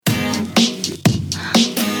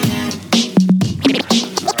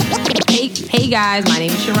guys, my name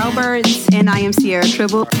is Sherelle Birds. And I am Sierra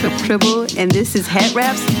Tribble, and this is Head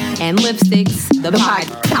Wraps and Lipsticks, the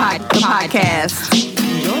podcast.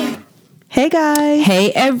 Enjoy. Hey guys.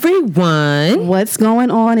 Hey everyone. What's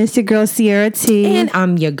going on? It's your girl Sierra T. And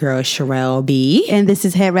I'm your girl Sherelle B. And this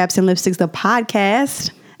is Head Wraps and Lipsticks, the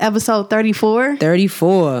podcast. Episode 34.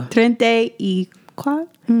 34. 34.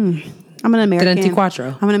 I'm an American.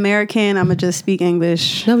 34. I'm an American. I'm going to just speak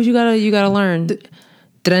English. No, but you gotta learn.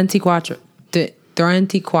 34.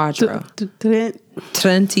 34.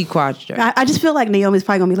 34. I just feel like Naomi's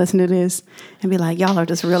probably going to be listening to this and be like, y'all are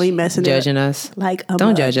just really messing Judging us. Like,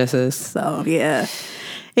 don't judge us. So, yeah.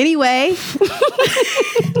 Anyway,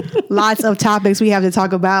 lots of topics we have to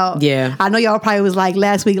talk about. Yeah. I know y'all probably was like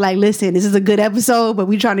last week, like, listen, this is a good episode, but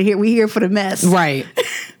we here for the mess. Right.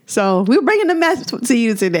 So we're bringing the mess to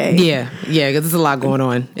you today. Yeah, because there's a lot going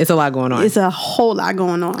on. It's a a whole lot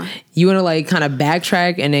going on. You want to like kind of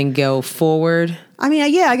backtrack and then go forward? I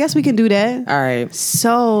mean, yeah, I guess we can do that. All right.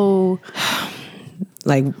 So,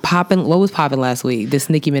 like popping, what was popping last week? This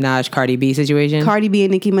Nicki Minaj, Cardi B situation? Cardi B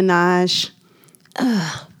and Nicki Minaj.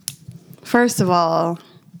 First of all,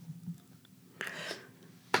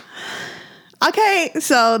 okay,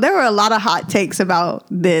 so there were a lot of hot takes about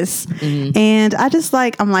this. Mm-hmm. And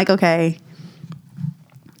I'm like, okay.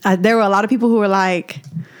 There were a lot of people who were like,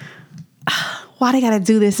 why they got to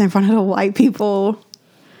do this in front of the white people?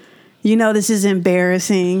 You know, this is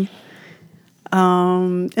embarrassing.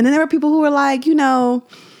 And then there were people who were like, you know,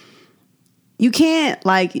 you can't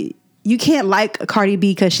like Cardi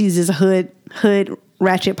B because she's this hood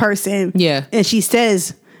ratchet person. Yeah. And she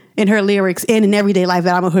says in her lyrics and in everyday life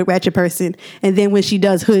that I'm a hood ratchet person. And then when she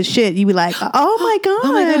does hood shit, you be like, oh my God.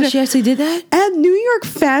 Oh my God, she actually did that? At New York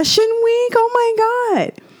Fashion Week? Oh my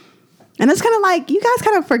God. And it's kind of like, you guys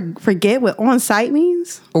kind of forget what on site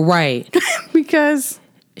means. Right. Because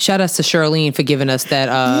shout out to Charlene for giving us that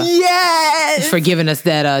yes. For giving us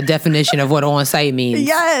that definition of what on site means.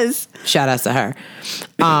 Yes. Shout out to her.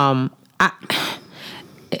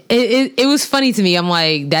 It was funny to me. I'm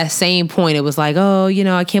like, that same point, it was like, oh, you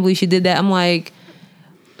know, I can't believe she did that. I'm like,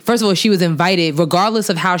 first of all, she was invited. Regardless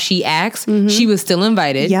of how she acts, she was still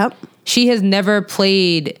invited. Yep. She has never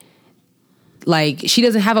played, like, she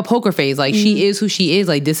doesn't have a poker face. Like, she is who she is.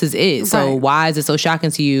 Like, this is it. So why is it so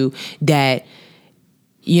shocking to you that,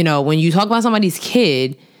 you know, when you talk about somebody's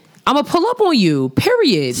kid, I'm going to pull up on you,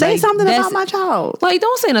 period. Say something about my child. Like,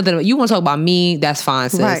 don't say nothing. You want to talk about me, that's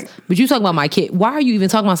fine, sis. Right. But you talk about my kid. Why are you even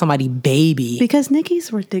talking about somebody's baby? Because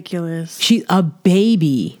Nicki's ridiculous. She's a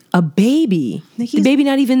baby. A baby. The baby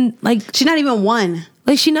not even, like... She's not even one.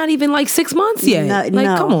 Like, she's not even, like, 6 months yet.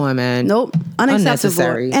 No. Come on, man. Nope.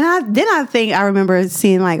 Unacceptable. And I remember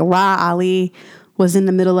seeing, like, Ra Ali was in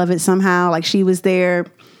the middle of it somehow. Like, she was there...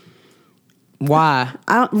 Why?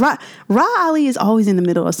 Ra Ali is always in the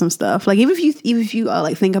middle of some stuff. Like even if you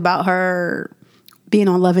like think about her being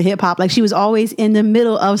on Love and Hip Hop, like she was always in the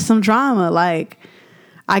middle of some drama. Like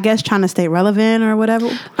I guess trying to stay relevant or whatever.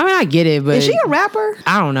 I mean, I get it, but is she a rapper?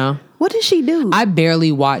 I don't know. What did she do? I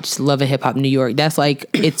barely watched Love and Hip Hop New York. That's like,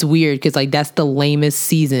 it's weird because like that's the lamest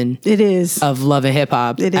season. It is of Love and Hip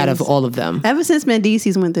Hop out of all of them. Ever since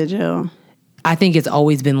Mendeecees went to jail. I think it's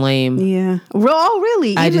always been lame. Yeah. Oh,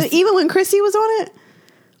 really? Even when Chrissy was on it?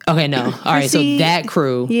 Okay, no. All right, so that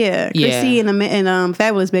crew. Yeah. Chrissy and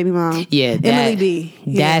Fabulous Baby Mom. Yeah. Emily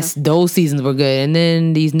B. Those seasons were good. And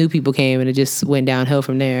then these new people came and it just went downhill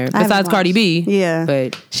from there. Besides Cardi B. Yeah.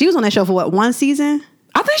 But she was on that show for what, one season?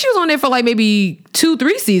 I think she was on there for like maybe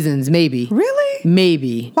 2-3 seasons, maybe. Really?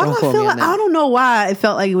 Maybe. Why do I feel like, I don't know why it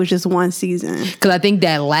felt like it was just one season. Because I think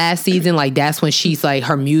that last season, like that's when she's like,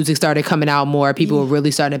 her music started coming out more. People were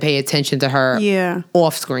really starting to pay attention to her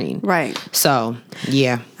off screen. Right. So,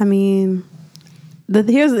 yeah. I mean,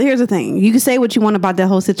 here's the thing. You can say what you want about that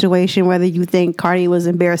whole situation, whether you think Cardi was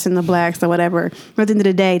embarrassing the blacks or whatever. But at the end of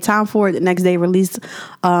the day, Tom Ford the next day released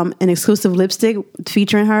an exclusive lipstick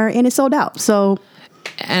featuring her and it sold out. So...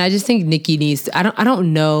 And I just think Nicki needs to, I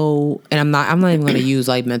don't know, and I'm not even going to use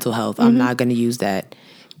like mental health. I'm not going to use that.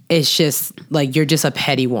 It's just like you're just a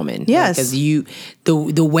petty woman. Yes. Because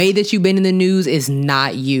the way that you've been in the news is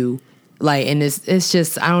not you. Like, and it's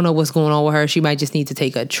just, I don't know what's going on with her. She might just need to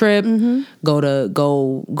take a trip,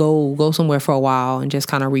 go somewhere for a while and just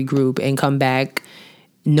kind of regroup and come back.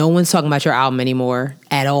 No one's talking about your album anymore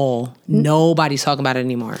at all. Nobody's talking about it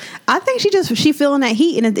anymore. I think she feeling that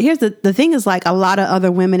heat. And here's the thing is like a lot of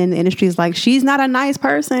other women in the industry is like, she's not a nice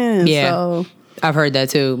person. Yeah. So. I've heard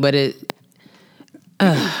that too. But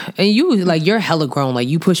and you're hella grown. Like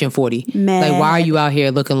you pushing 40. Mad. Like why are you out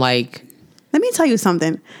here looking like Let me tell you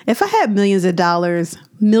something. If I had millions of dollars,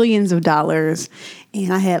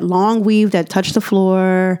 and I had long weave that touched the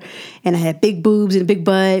floor, and I had big boobs and a big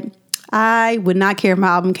butt, I would not care if my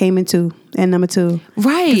album came in number 2.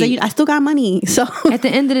 Right. Because I still got money. So at the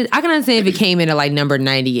end of it, I can understand if it came in at like number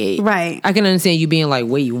 98. Right. I can understand you being like,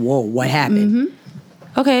 wait, whoa, what happened? Mm-hmm.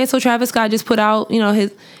 Okay, so Travis Scott just put out,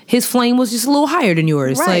 his flame was just a little higher than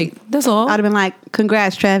yours. Right. Like, that's all. I'd have been like,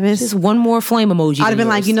 congrats, Travis. Just one more flame emoji. I'd have been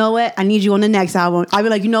like, you know what? I need you on the next album. I'd be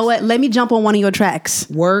like, you know what? Let me jump on one of your tracks.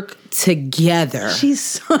 Work together.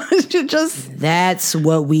 She's just... That's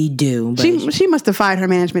what we do. She must have fired her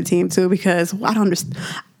management team too, because I don't understand.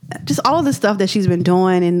 Just all the stuff that she's been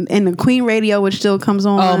doing, and the Queen Radio, which still comes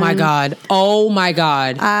on. Oh my God.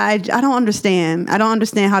 I don't understand. I don't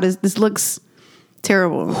understand how this looks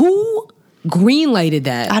terrible. Who greenlighted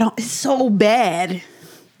that? It's so bad.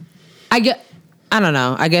 I don't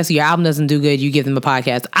know. I guess your album doesn't do good, you give them a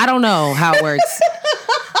podcast. I don't know how it works.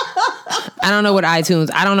 I don't know what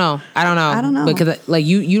iTunes. I don't know. Because like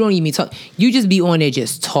you don't even talk. You just be on there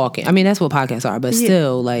just talking. I mean, that's what podcasts are, but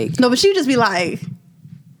still like. No, but she would just be like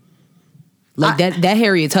that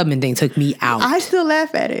Harriet Tubman thing took me out. I still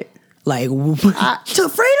laugh at it. Like to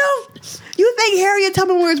freedom? You think Harriet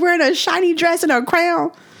Tubman was wearing a shiny dress and a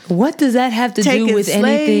crown? What does that have to do with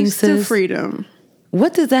anything, sis? To freedom.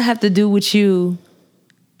 What does that have to do with you?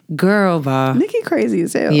 Girl, Bob. Nikki crazy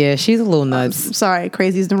as hell. Yeah, she's a little nuts. Sorry,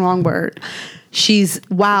 crazy is the wrong word. She's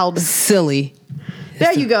wild. Silly.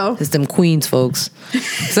 There you go. It's them Queens folks.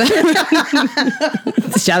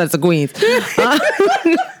 Shout out to Queens. I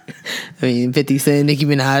mean, 50 Cent, Nicki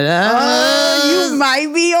Minaj. You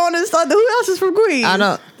might be on the stuff. Who else is from Queens? I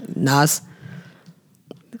know. Nas.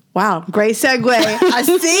 Wow, great segue. I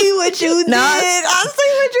see what you did. I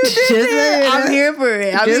see what you did. I'm here for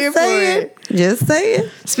it. Just say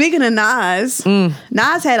it. Speaking of Nas,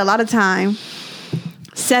 Nas had a lot of time.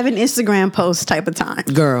 7 Instagram posts type of time.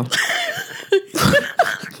 Girl.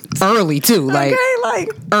 Early too. Like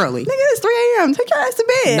early. Nigga, it's 3 a.m. Take your ass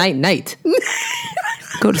to bed. Night.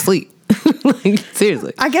 Go to sleep. Like,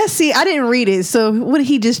 seriously. I guess, I didn't read it. So what did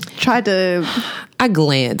he just try to... I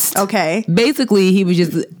glanced. Okay. Basically, he was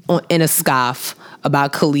just in a scoff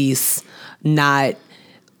about Khalees not...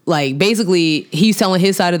 Like, basically, he's telling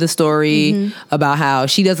his side of the story about how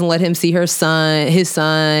she doesn't let him see his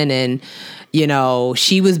son, and,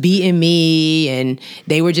 she was beating me, and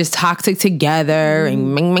they were just toxic together,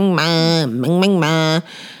 and ming, ming, ma, ming, ming, ma.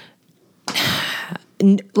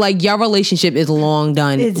 Like, your relationship is long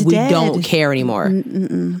done. It's we dead. Don't care anymore.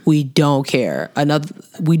 We don't care.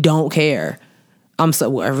 We don't care.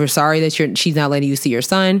 We're sorry that she's not letting you see your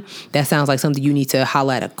son. That sounds like something you need to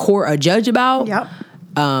holler at a judge about. Yep.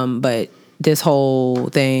 But this whole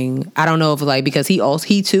thing, I don't know if like because he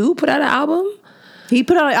too put out an album. He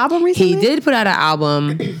put out an album recently? He did put out an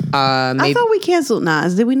album. I thought we canceled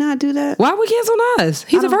Nas. Did we not do that? Why would we cancel Nas?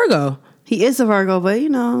 He's a Virgo. He is a Virgo, but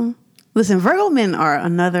listen, Virgo men are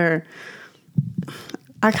another.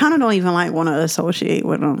 I kind of don't even want to associate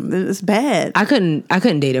with them. It's bad. I couldn't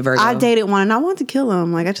date a Virgo. I dated one and I wanted to kill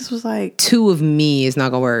him. Like I just was like, 2 of me is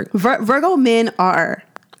not gonna work. Virgo men are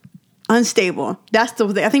unstable. I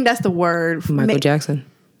think that's the word. Michael Jackson.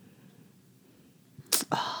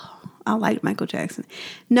 Oh, I like Michael Jackson.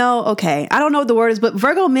 No, okay. I don't know what the word is, but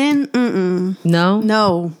Virgo men,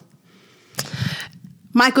 no.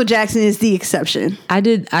 Michael Jackson is the exception. I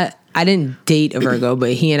didn't date a Virgo,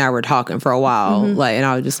 but he and I were talking for a while. Like, and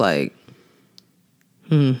I was just like,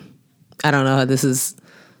 I don't know how this is.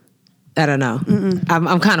 I don't know.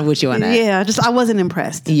 I'm kind of with you on that. Yeah, I wasn't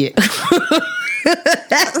impressed. Yeah.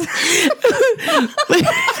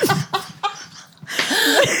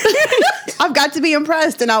 I've got to be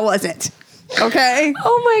impressed, and I wasn't. Okay.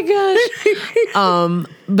 Oh my gosh.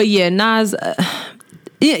 But yeah, Nas.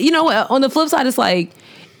 On the flip side, it's like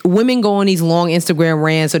women go on these long Instagram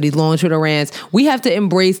rants or these long Twitter rants. We have to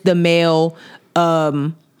embrace the male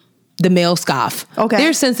scoff. Okay.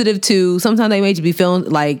 They're sensitive to, sometimes they may just be feeling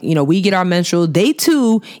like, we get our menstrual. They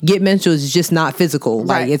too get menstrual. It's just not physical.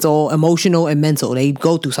 Like it's all emotional and mental. They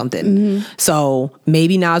go through something. So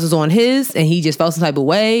maybe Nas was on his and he just felt some type of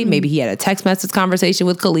way. Maybe he had a text message conversation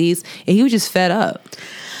with Khalees and he was just fed up.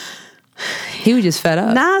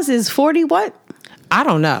 Nas is 40 what? I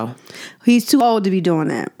don't know. He's too old to be doing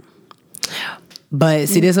that. But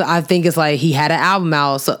see, this I think it's like he had an album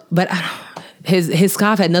out, but his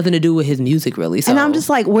scoff had nothing to do with his music, really. So. And I'm just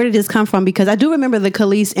like, where did this come from? Because I do remember the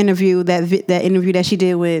Khalees interview, that interview that she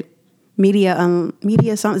did with Media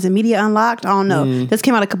Unlocked. I don't know. This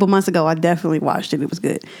came out a couple months ago. I definitely watched it. It was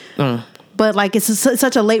good. But like, it's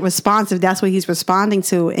such a late response if that's what he's responding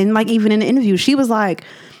to. And like, even in the interview, she was like,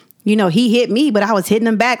 you know, he hit me, but I was hitting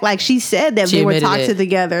him back. Like she said that they were toxic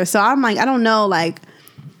together. So I'm like, I don't know, like,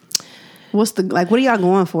 what are y'all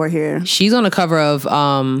going for here? She's on the cover of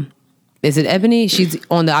is it Ebony? She's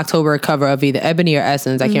on the October cover of either Ebony or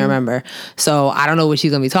Essence. I can't remember. So I don't know what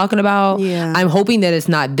she's gonna be talking about. Yeah. I'm hoping that it's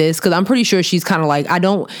not this, because I'm pretty sure she's kind of like,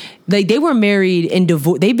 they were married and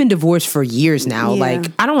they've been divorced for years now. Yeah.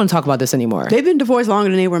 Like, I don't want to talk about this anymore. They've been divorced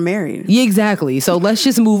longer than they were married. Yeah, exactly. So let's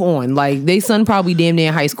just move on. Like, they son probably damn near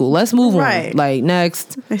in high school. Let's move on. Like,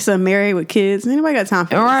 next. They son married with kids. Anybody got time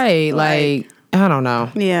for this? All right. Like, I don't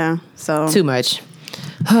know. Yeah. So too much.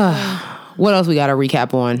 What else we got to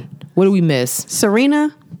recap on? What did we miss?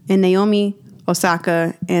 Serena and Naomi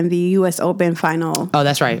Osaka and the U.S. Open final. Oh,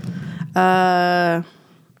 that's right.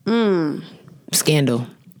 Scandal.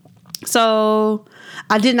 So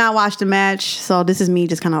I did not watch the match. So this is me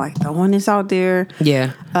just kind of like throwing this out there.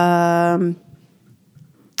 Yeah.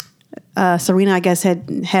 Serena, I guess,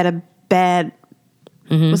 had a bad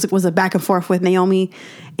was a back and forth with Naomi,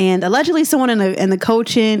 and allegedly someone in the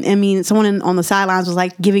coaching, someone on the sidelines was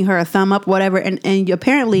like giving her a thumb up, whatever. And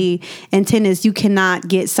apparently in tennis, you cannot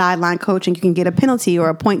get sideline coaching. You can get a penalty or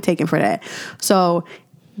a point taken for that. So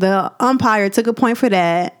the umpire took a point for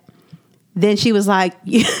that. Then she was like,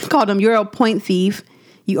 called him, "You're a point thief.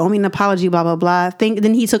 You owe me an apology, blah, blah, blah."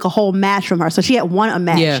 Then he took a whole match from her. So she had won a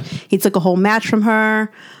match. Yeah. He took a whole match from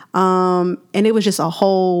her. And it was just a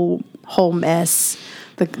whole mess.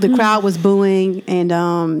 The crowd was booing,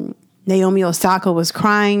 and Naomi Osaka was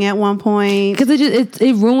crying at one point. Because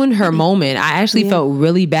it ruined her moment. I actually felt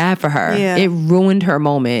really bad for her. Yeah. It ruined her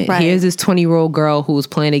moment. Right. Here's this 20-year-old girl who's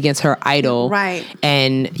playing against her idol. Right.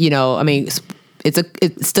 And, I mean,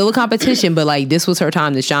 it's still a competition, but like this was her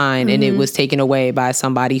time to shine, and it was taken away by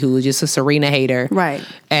somebody who was just a Serena hater. Right.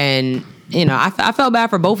 And, I felt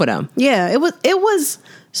bad for both of them. Yeah, it was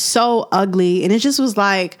so ugly, and it just was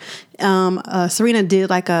like Serena did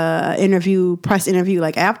like a press interview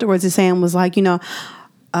like afterwards, and saying was like,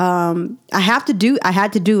 I had to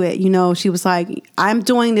do it. She was like, I'm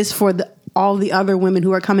doing this for all the other women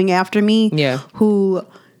who are coming after me, who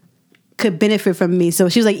could benefit from me. So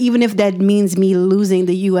she was like, even if that means me losing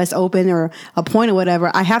the U.S. Open or a point or whatever,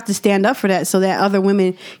 I have to stand up for that so that other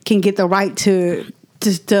women can get the right to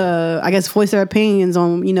I guess voice their opinions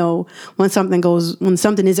on when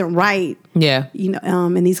something isn't right. Yeah.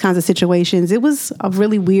 In these kinds of situations, it was a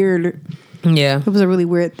really weird. Yeah, it was a really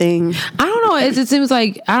weird thing. I don't know. It seems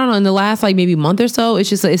like, I don't know, in the last like maybe month or so, it's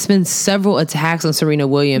just like, it's been several attacks on Serena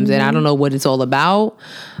Williams, and I don't know what it's all about.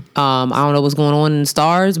 I don't know what's going on in the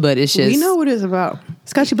stars, but it's just, we know what it's about.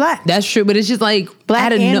 It's because she's black. That's true, but it's just like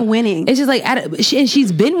black and winning. It's just like and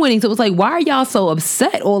she's been winning, so it's like, why are y'all so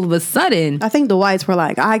upset all of a sudden? I think the whites were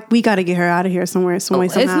like, we got to get her out of here somewhere. Somehow.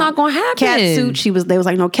 It's not gonna happen. Cat suit. They was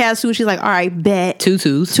like, no cat suit. She's like, all right, bet.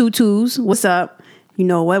 Tutus. What's up? You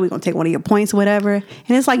know what? We're going to take one of your points or whatever. And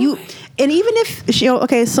it's like and even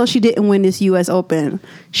if so she didn't win this U.S. Open.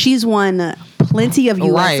 She's won plenty of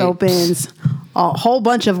U.S. Opens, a whole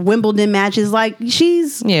bunch of Wimbledon matches. Like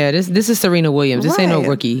this is Serena Williams. This ain't no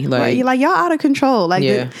rookie. Like, You're like, y'all out of control. Like,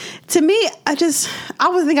 to me, I think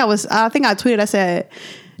I tweeted, I said,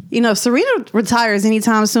 if Serena retires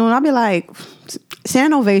anytime soon, I'll be like,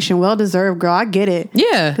 stand ovation, well deserved, girl. I get it.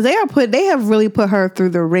 Yeah, because they have really put her through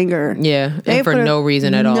the ringer. Yeah, and for no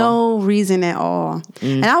reason at all. No reason at all.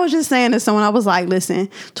 And I was just saying to someone, I was like, listen,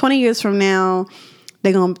 20 years from now,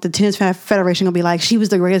 the Tennis Federation gonna be like, she was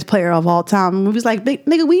the greatest player of all time. And we was like,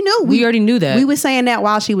 nigga, we knew. We already knew that. We were saying that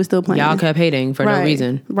while she was still playing. Y'all kept hating for no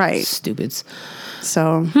reason. Right. Stupids.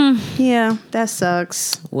 So yeah, that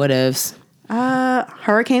sucks. What ifs?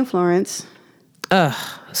 Hurricane Florence.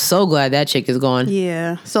 So glad that chick is gone.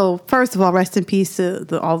 Yeah. So first of all, rest in peace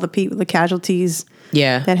to all the people, the casualties.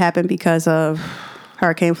 That happened because of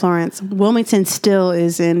Hurricane Florence. Wilmington still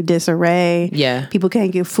is in disarray. Yeah. People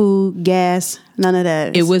can't get food, gas, none of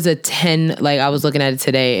that. It was I was looking at it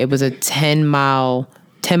today. It was a 10 mile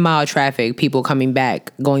traffic, people going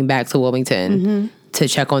back to Wilmington to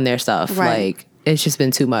check on their stuff. Right. Like, it's just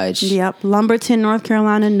been too much. Yep. Lumberton, North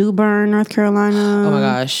Carolina, New Bern, North Carolina. Oh my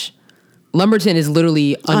gosh. Lumberton is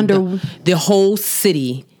literally under the whole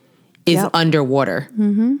city is underwater.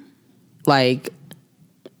 Like,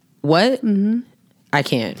 what? I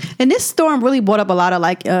can't. And this storm really brought up a lot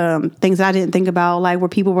of things I didn't think about, like where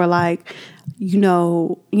people were like, you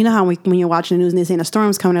know how when you're watching the news and they're saying a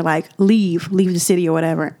storm's coming, they're like, leave the city or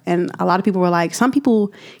whatever. And a lot of people were like, some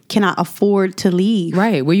people cannot afford to leave.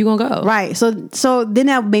 Right. Where you gonna go? Right. So then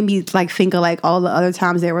that made me think of all the other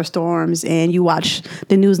times there were storms, and you watch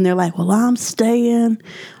the news and they're like, well, I'm staying.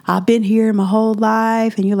 I've been here my whole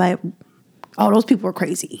life. And you're like, oh, those people are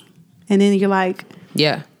crazy. And then you're like,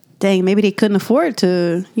 yeah. dang, maybe they couldn't afford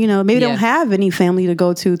to, maybe they don't have any family to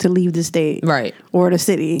go to leave the state. Right. Or the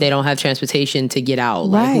city. They don't have transportation to get out.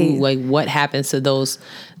 Right. Like what happens to those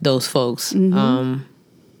folks? Mm-hmm.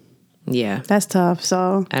 Yeah. That's tough.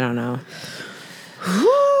 So I don't know.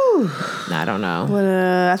 I don't know. But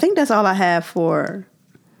I think that's all I have for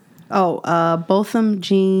Botham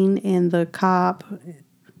Jean and the cop.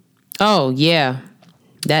 Oh yeah.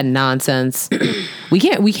 That nonsense. we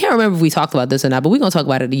can't remember if we talked about this or not, but we're gonna talk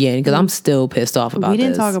about it again because I'm still pissed off about this. We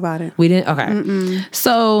didn't talk about it. We didn't. Okay.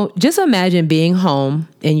 So just imagine being home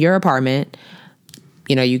in your apartment.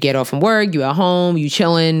 You get off from work, you at home, you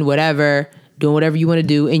chilling, whatever, doing whatever you want to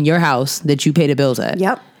do in your house that you pay the bills at.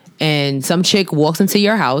 Yep. And some chick walks into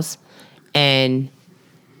your house and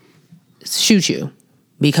shoots you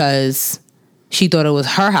because she thought it was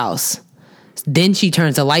her house. Then she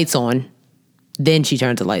turns the lights on.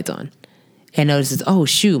 And notices, oh,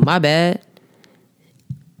 shoot, my bad.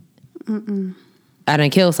 I done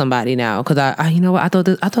killed somebody now because I you know what? I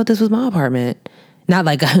thought this was my apartment. Not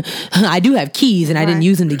like I do have keys and I didn't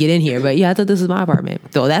use them to get in here, but yeah, I thought this was my apartment.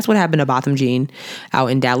 So that's what happened to Botham Jean out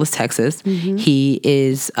in Dallas, Texas. He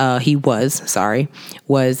was an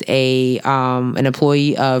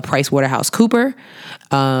employee of PricewaterhouseCoopers,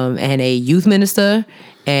 and a youth minister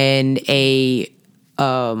and a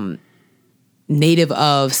native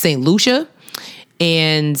of St. Lucia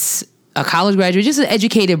and a college graduate, just an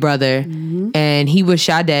educated brother. And he was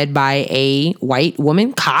shot dead by a white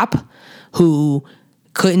woman cop who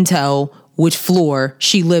couldn't tell which floor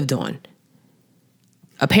she lived on.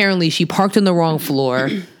 Apparently she parked on the wrong floor.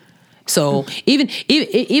 So even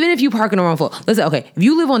if you park on the wrong floor, let's say, okay, if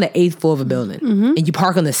you live on the 8th floor of a building and you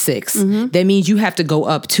park on the 6th, that means you have to go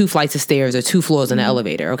up 2 flights of stairs or 2 floors in the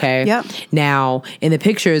elevator, okay? Yep. Now, in the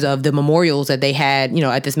pictures of the memorials that they had,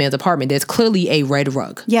 at this man's apartment, there's clearly a red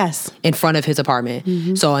rug. Yes. In front of his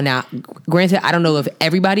apartment. So now, granted, I don't know if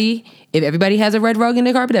everybody has a red rug in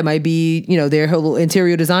their carpet. That might be, their whole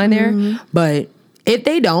interior design there. But if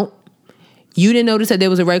they don't, you didn't notice that there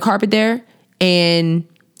was a red carpet there, and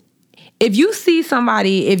if you see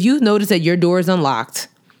somebody, if you notice that your door is unlocked,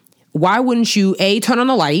 why wouldn't you, turn on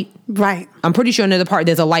the light? Right. I'm pretty sure in the part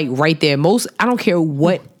there's a light right there. I don't care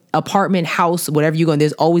what apartment, house, whatever you're going,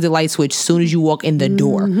 there's always a light switch as soon as you walk in the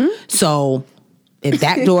door. So if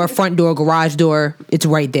that door, front door, garage door, it's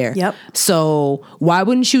right there. Yep. So why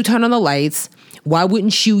wouldn't you turn on the lights? Why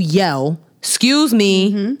wouldn't you yell, "Excuse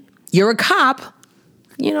me, you're a cop"?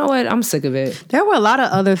 You know what? I'm sick of it. There were a lot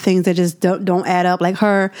of other things that just don't add up. Like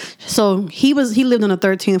her, so he lived on the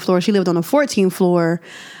 13th floor. She lived on the 14th floor.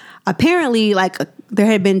 Apparently, there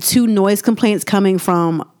had been 2 noise complaints coming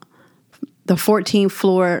from the 14th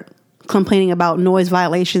floor, complaining about noise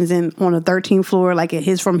violations on the 13th floor,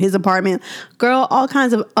 from his apartment. Girl, all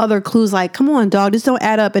kinds of other clues. Like, come on, dog, this don't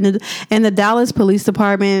add up. And the Dallas Police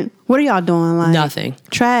Department, what are y'all doing? Nothing.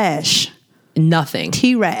 Trash. Nothing.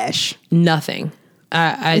 T-rash. Nothing.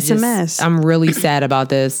 It's a mess. I'm really sad about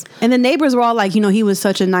this. And the neighbors were all like, he was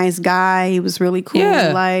such a nice guy. He was really cool.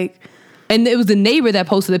 Yeah. And it was the neighbor that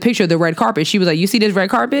posted the picture of the red carpet. She was like, "You see this red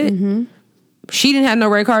carpet?" She didn't have no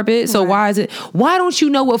red carpet. So why don't you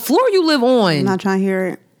know what floor you live on? I'm not trying to hear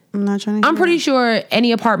it. I'm pretty sure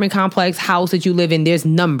any apartment complex, house that you live in, there's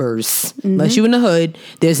numbers. Unless you in the hood,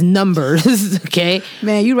 there's numbers. Okay,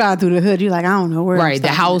 man, you ride through the hood, you're like, I don't know where. Right,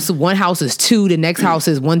 one house is 2, the next house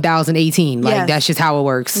is 1018. Like that's just how it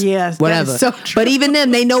works. Yes, whatever. So true. But even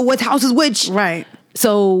then, they know what house is which. Right.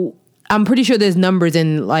 So I'm pretty sure there's numbers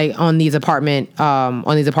on these apartment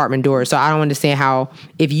doors. So I don't understand how,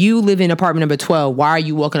 if you live in apartment number 12, why are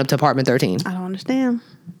you walking up to apartment 13? I don't understand.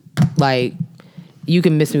 You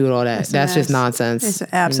can miss me with all that. That's just nonsense. It's an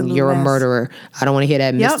absolute You're mess. A murderer. I don't want to hear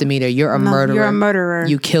that misdemeanor. You're a murderer. You're a murderer.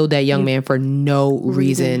 You killed that young man for no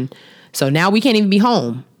reason. So now we can't even be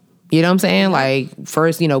home. You know what I'm saying?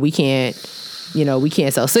 First, we can't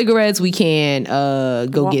sell cigarettes. We can't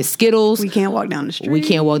get Skittles. We can't walk down the street. We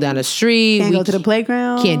can't walk down the street. Can't go to the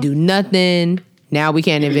playground. Can't do nothing. Now we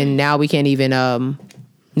can't even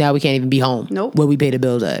be home. Nope. Where we pay the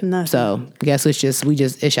bills at. Nothing. So I guess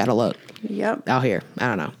it's out of luck. Yep. Out here.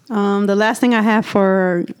 I don't know. The last thing I have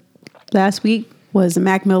for last week was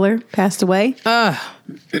Mac Miller passed away.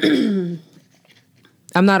 I'm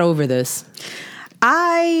not over this.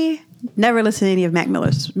 I never listened to any of Mac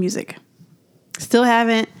Miller's music. Still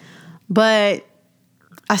haven't, but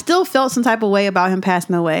I still felt some type of way about him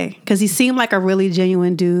passing away because he seemed like a really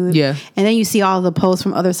genuine dude. Yeah. And then you see all the posts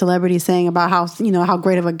from other celebrities saying about how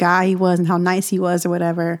great of a guy he was and how nice he was or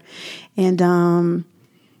whatever. And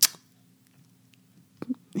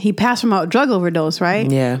he passed from a drug overdose, right?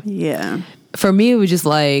 Yeah. Yeah. for me, it was just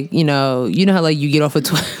like, you know how like you get off of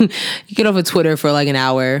you get off of Twitter for like an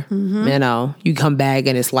hour, you know, you come back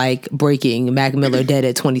and it's like breaking Mac Miller dead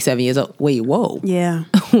at 27 years old. Wait, whoa. Yeah.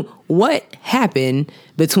 What happened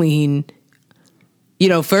between, you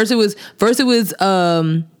know, first it was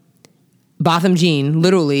Botham Jean,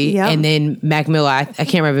 literally, and then Mac Miller. I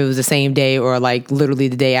can't remember if it was the same day or like literally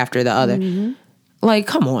the day after the other. Like,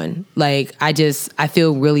 come on. Like, I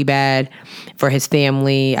feel really bad for his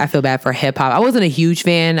family. I feel bad for hip hop. I wasn't a huge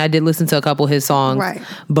fan. I did listen to a couple of his songs, right?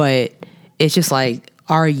 But it's just like,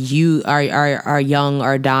 our young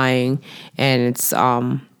are dying, and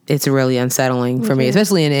it's really unsettling for me,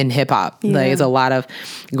 especially in hip hop. Yeah. Like, it's a lot of,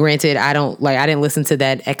 granted, I didn't listen to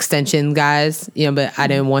that Extension guys, you know, but I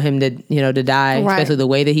didn't want him to, you know, to die, especially the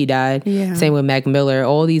way that he died. Yeah. Same with Mac Miller.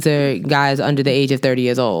 All these are guys under the age of 30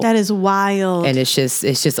 years old. That is wild. And it's just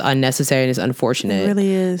unnecessary and it's unfortunate. It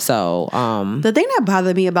really is. So, the thing that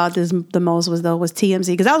bothered me about this the most was TMZ,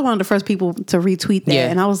 because I was one of the first people to retweet that.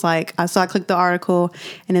 And I was like, I clicked the article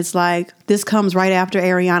and it's like, this comes right after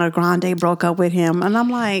Ariana Grande broke up with him. And I'm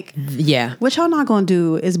like, yeah, what y'all not gonna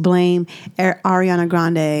do is blame Ariana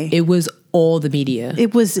Grande. It was all the media.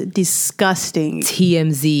 It was disgusting.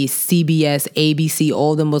 TMZ, CBS, ABC,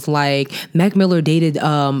 all of them was like, Mac Miller dated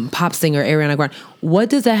pop singer Ariana Grande. What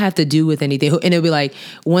does that have to do with anything? And it'll be like,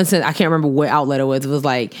 once, I can't remember what outlet it was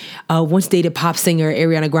like, once dated pop singer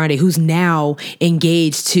Ariana Grande, who's now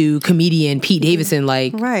engaged to comedian Pete Davidson.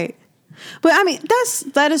 Like, right. But I mean,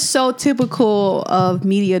 that is so typical of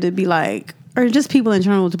media to be like, or just people in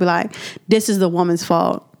general to be like, this is the woman's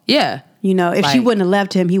fault. Yeah. You know, if she wouldn't have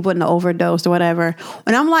left him, he wouldn't have overdosed or whatever.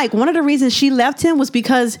 And I'm like, one of the reasons she left him was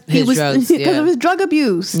because because of his drug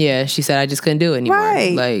abuse. Yeah, she said, I just couldn't do it anymore.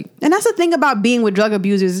 Right. Like, and that's the thing about being with drug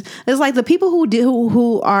abusers. It's like the people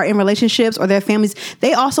who are in relationships or their families,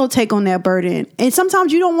 they also take on that burden. And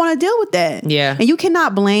sometimes you don't want to deal with that. Yeah. And you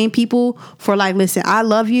cannot blame people for like, listen, I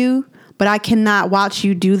love you, but I cannot watch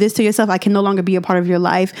you do this to yourself. I can no longer be a part of your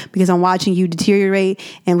life because I'm watching you deteriorate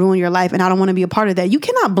and ruin your life, and I don't want to be a part of that. You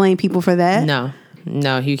cannot blame people for that.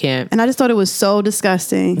 No, you can't. And I just thought it was so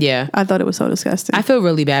disgusting. Yeah. I thought it was so disgusting. I feel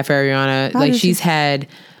really bad for Ariana. Like, she's had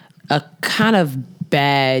a kind of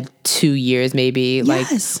bad 2 years, maybe.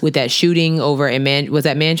 Yes. Like, with that shooting over in was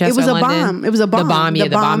that Manchester? It was London? Bomb. It was a bomb. The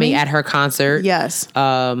bombing at her concert. Yes.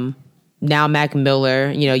 Now Mac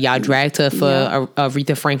Miller, you know, y'all dragged her for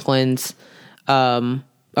Aretha Franklin's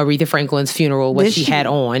funeral, what she had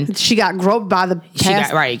on. She got groped by the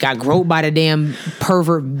got groped by the damn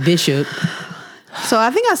pervert bishop. So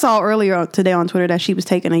I think I saw earlier today on Twitter that she was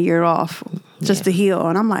taking a year off just to heal,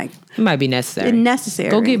 and I'm like, it might be necessary.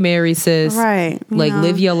 Necessary. Go get married, sis. Right. Like,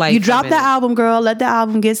 live your life. You drop the album, girl. Let the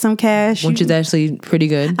album get some cash. Which is actually pretty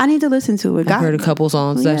good. I need to listen to it. I've heard a couple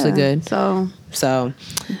songs. It's actually good. So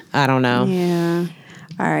I don't know. Yeah.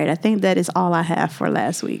 All right. I think that is all I have for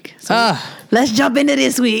last week. So let's jump into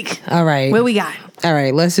this week. All right. What we got? All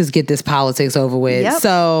right. Let's just get this politics over with. Yep.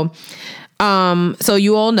 So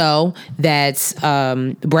you all know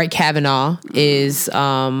that Brett Kavanaugh is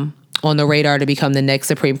on the radar to become the next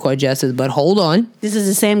Supreme Court justice. But hold on. This is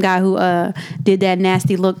the same guy who did that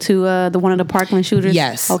nasty look to the one of the Parkland shooters?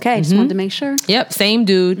 Yes. Okay, just wanted to make sure. Yep, same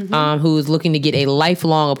dude who's looking to get a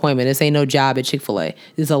lifelong appointment. This ain't no job at Chick-fil-A.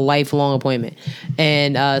 This is a lifelong appointment.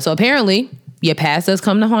 And so apparently, your past does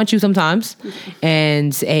come to haunt you sometimes.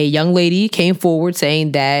 And a young lady came forward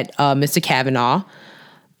saying that Mr. Kavanaugh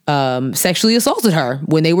sexually assaulted her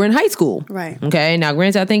when they were in high school. Right. Okay. Now,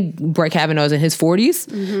 granted, I think Brett Kavanaugh is in his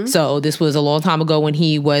 40s. So this was a long time ago when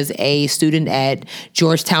he was a student at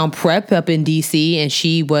Georgetown Prep up in D.C. and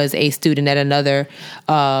she was a student at another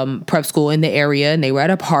prep school in the area, and they were at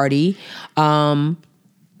a party. And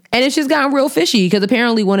it's just gotten real fishy because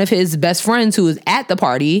apparently one of his best friends who is at the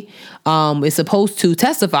party is supposed to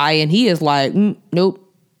testify, and he is like,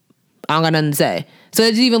 nope, I don't got nothing to say. So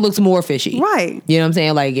it even looks more fishy. Right. You know what I'm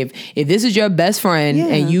saying? Like, if this is your best friend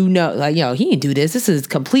and you know, like, yo, he didn't do this. This is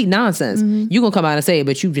complete nonsense. You're going to come out and say it,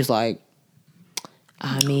 but you just like,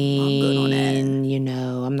 I mean, you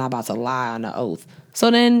know, I'm not about to lie on the oath. So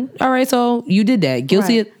then, all right, so you did that.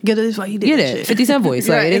 Guilty. Right. Guilty is what you did. Get it. 50 Cent voice.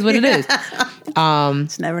 Like, it is what it is.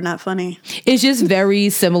 It's never not funny. It's just very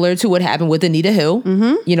similar to what happened with Anita Hill,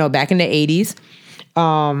 you know, back in the 80s.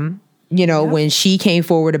 You know, when she came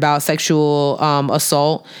forward about sexual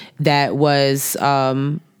assault that was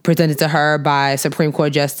presented to her by Supreme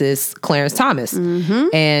Court Justice Clarence Thomas.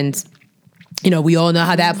 And, you know, we all know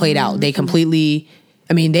how that played out. They completely,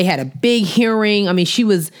 I mean, they had a big hearing. I mean, she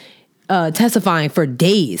was testifying for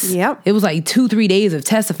days. Yep. It was like 2-3 days of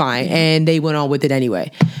testifying, and they went on with it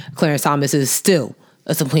anyway. Clarence Thomas is still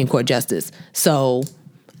a Supreme Court Justice. So,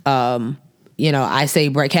 I say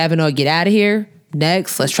Brett Kavanaugh, get out of here.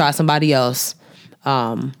 Next, let's try somebody else.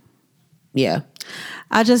 Yeah.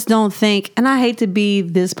 I just don't think, and I hate to be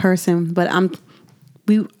this person, but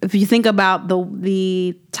if you think about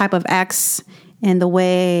the type of acts and the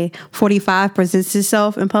way 45 presents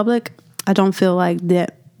itself in public, I don't feel like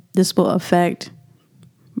that this will affect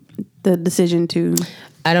the decision to.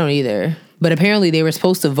 I don't either. But apparently they were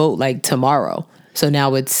supposed to vote like tomorrow. So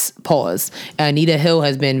now it's paused. Anita Hill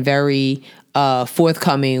has been very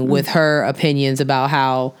forthcoming with her opinions about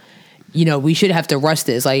how, we should have to rush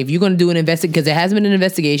this. Like, if you're going to do an investigation, because it hasn't been an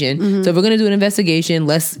investigation. So if we're going to do an investigation,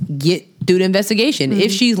 let's get through the investigation.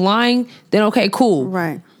 If she's lying, then okay, cool.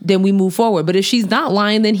 Right. Then we move forward. But if she's not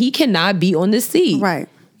lying, then he cannot be on this seat. Right.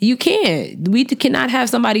 You can't. We cannot have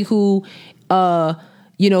somebody who,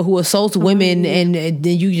 who assaults women and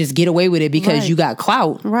then you just get away with it because you got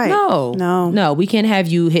clout. Right. No, we can't have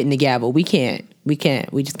you hitting the gavel. We can't. We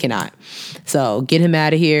just cannot. So get him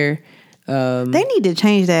out of here. They need to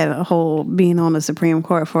change that whole being on the Supreme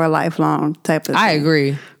Court for a lifelong type of thing. I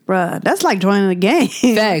agree. Bruh, that's like joining the game.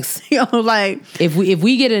 Facts. Like if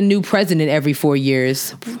we get a new president every 4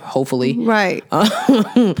 years, hopefully. Right.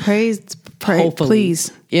 Pray, hopefully.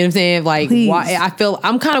 Please. You know what I'm saying? Like, why? I feel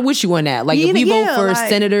I'm kind of with you on that. Like, if we vote for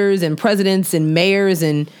senators and presidents and mayors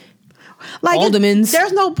and aldermans,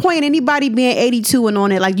 there's no point in anybody being 82 and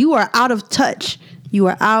on it. Like, you are out of touch. You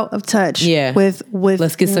are out of touch. Yeah. With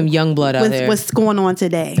let's get some young blood out there. What's going on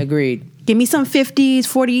today? Agreed. Give me some 50s,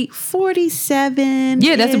 47.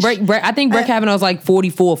 Yeah, that's a break. I think Brett Kavanaugh's like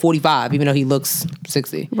 44, 45, even though he looks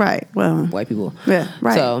 60. Right. Well, white people. Yeah.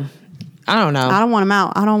 Right. So I don't know. I don't want him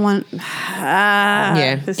out. I don't want. Get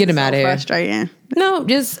him out of here. Frustrating. No,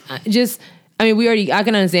 just. I mean, I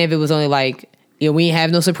can understand if it was only like we ain't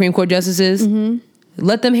have no Supreme Court justices.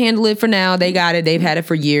 Let them handle it for now. They got it. They've had it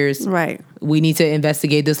for years. Right. We need to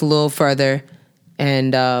investigate this a little further.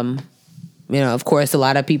 And, of course, a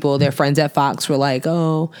lot of people, their friends at Fox were like,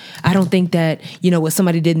 oh, I don't think that, what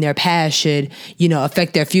somebody did in their past should,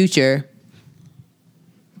 affect their future.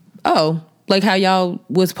 Oh, like how y'all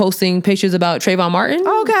was posting pictures about Trayvon Martin?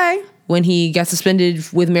 Okay. When he got suspended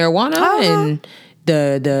with marijuana and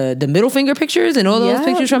the middle finger pictures and all those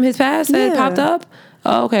pictures from his past that popped up?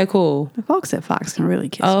 Oh, okay, cool. The folks at Fox can really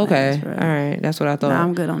kiss. Oh, okay. All right. That's what I thought. Nah,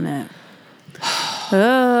 I'm good on that.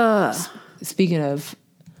 Speaking of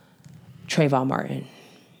Trayvon Martin,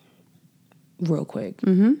 real quick.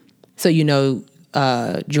 So,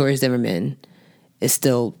 George Zimmerman is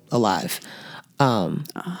still alive.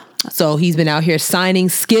 So he's been out here signing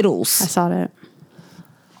Skittles. I saw that.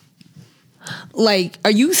 Like, are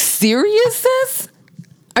you serious, sis?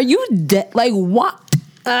 Are you like what?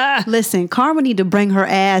 Listen, Karma need to bring her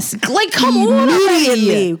ass. Like, come on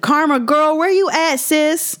already. Karma, girl, where you at,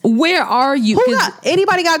 sis? Where are you?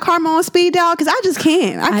 Anybody got Karma on speed dial? Because I just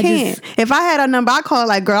can't. I can't. If I had a number, I'd call her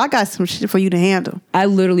like, girl, I got some shit for you to handle. I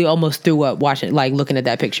literally almost threw up looking at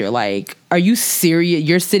that picture. Like, are you serious?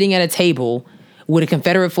 You're sitting at a table with a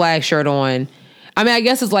Confederate flag shirt on. I mean, I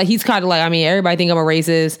guess it's like he's kind of like, everybody think I'm a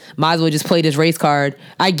racist. Might as well just play this race card.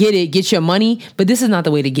 I get it. Get your money. But this is not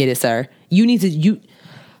the way to get it, sir. You need to,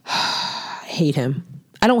 hate him.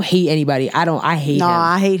 I don't hate anybody. I hate him. No,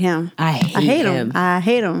 I hate him. I hate him. I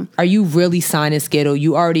hate him. Are you really signing Skittle?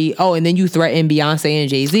 You already, and then you threaten Beyonce and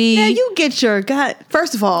Jay-Z. Yeah, you get your gut.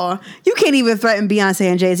 First of all, you can't even threaten Beyonce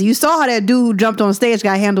and Jay-Z. You saw how that dude who jumped on stage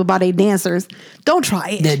got handled by their dancers. Don't try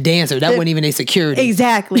it. The dancer. That wasn't even a security.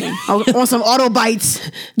 Exactly. On some auto bites.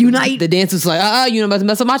 Unite. The dancer's like, you're about to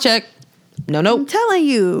mess up my check. No. I'm telling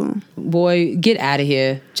you. Boy, get out of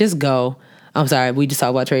here. Just go. I'm sorry, we just talked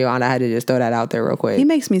about Trayvon. I had to just throw that out there real quick. He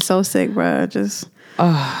makes me so sick, bro. Just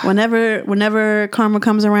whenever Karma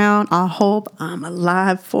comes around, I hope I'm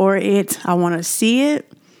alive for it. I want to see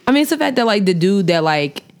it. I mean, it's the fact that the dude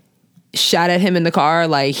that shot at him in the car,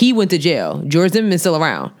 he went to jail. George Zimmerman's still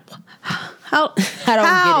around. How? I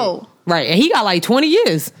don't get it. Right, and he got 20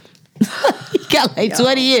 years. He got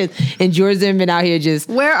 20 years. And George Zimmerman out here just...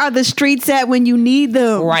 Where are the streets at when you need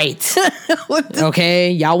them? Right. Okay?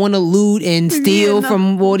 Y'all want to loot and steal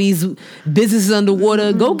from all these businesses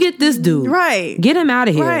underwater. Go get this dude. Right. Get him out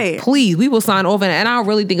of here. Right. Please. We will sign off. And I don't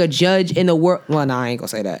really think a judge in the world... Well, no, I ain't going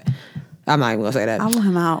to say that. I'm not even going to say that. I want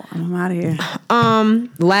him out. I'm out of here.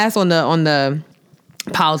 Last on the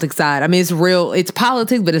politics side. I mean, it's real. It's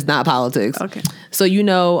politics, but it's not politics. Okay. So,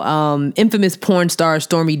 infamous porn star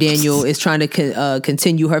Stormy Daniel is trying to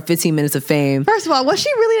continue her 15 minutes of fame. First of all, was she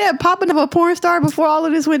really that popping of a porn star before all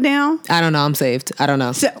of this went down? I don't know. I'm saved. I don't know.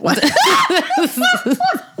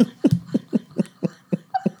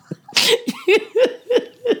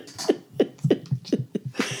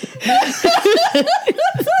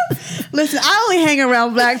 Listen,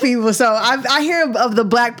 around black people, so I hear of the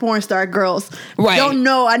black porn star girls. Right. Don't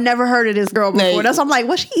know. I never heard of this girl before. Like, That's why I'm like,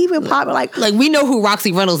 what's she even popping? Like we know who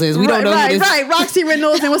Roxy Reynolds is. We don't know who this. Right. Roxy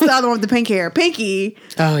Reynolds, and what's the other one with the pink hair? Pinky.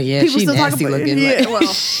 Oh yeah, People she still nasty talk about, looking. Yeah,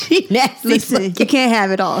 well, she nasty. listen, looking. you can't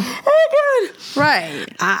have it all. Oh god. Right.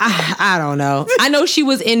 I don't know. I know she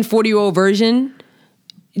was in 40-Year-Old Virgin.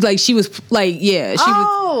 Like she was like she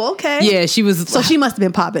was. Okay. Yeah, she was. So she must have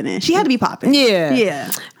been popping in. She had to be popping. Yeah.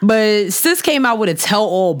 But sis came out with a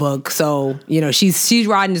tell-all book, so she's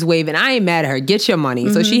riding this wave, and I ain't mad at her. Get your money.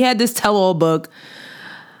 So she had this tell-all book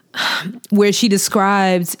where she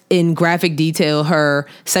describes in graphic detail her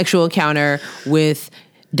sexual encounter with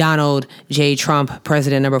Donald J. Trump,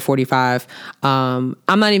 president number 45. I'm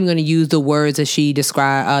not even going to use the words that she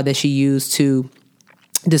used to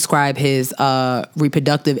describe his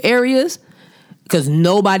reproductive areas, because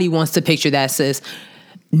nobody wants to picture that, sis.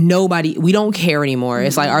 Nobody, we don't care anymore.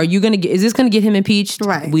 It's like, is this gonna get him impeached?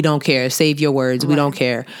 Right. We don't care. Save your words. We don't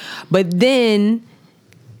care. But then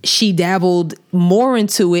she dabbled more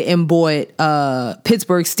into it and bought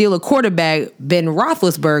Pittsburgh Steelers quarterback Ben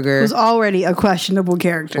Roethlisberger. Was already a questionable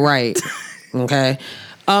character. Right. Okay.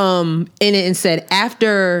 And said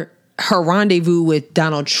after her rendezvous with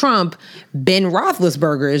Donald Trump, Ben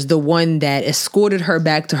Roethlisberger is the one that escorted her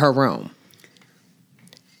back to her room.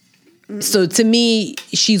 So to me,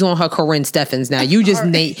 she's on her Corinne Steffens now. You just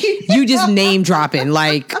name dropping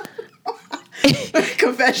like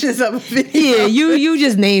Confessions of a video. Yeah, you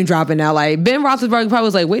just name dropping now. Like Ben Roethlisberger probably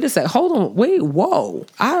was like, wait a sec, hold on, wait, whoa.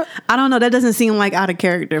 I don't know. That doesn't seem like out of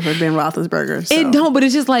character for Ben Roethlisberger. So. It don't, but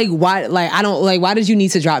it's just like why? Like I don't like. Why did you need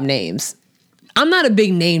to drop names? I'm not a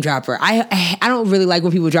big name dropper. I don't really like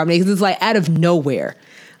when people drop names. It's like out of nowhere.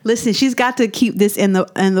 Listen, she's got to keep this in the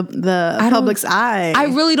public's eye. I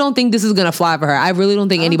really don't think this is gonna fly for her. I really don't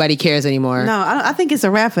think anybody cares anymore. No, I think it's a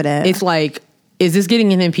wrap for that. It's like, is this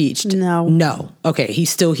getting him impeached? No. Okay, he's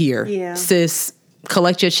still here. Yeah. Sis,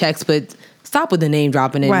 collect your checks, but stop with the name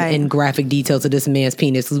dropping and graphic details of this man's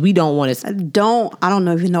penis, because we don't want to. I don't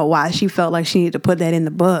even know why she felt like she needed to put that in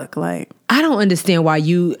the book. Like, I don't understand why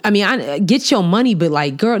I get your money, but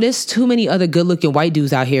like, girl, there's too many other good looking white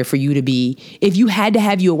dudes out here for you to be, if you had to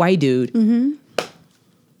have you a white dude. Mm-hmm.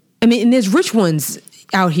 I mean, and there's rich ones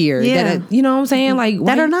out here that are, you know what I'm saying? Like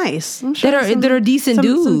that are nice. I'm sure that are decent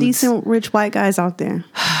dudes. Some decent rich white guys out there.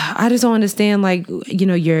 I just don't understand, like,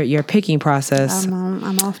 your picking process.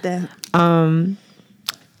 I'm off that.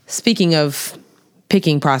 Speaking of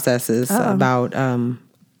picking processes about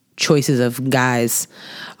choices of guys,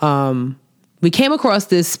 we came across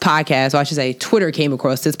this podcast, or I should say Twitter came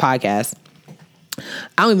across this podcast.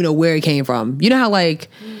 I don't even know where it came from. You know how, like,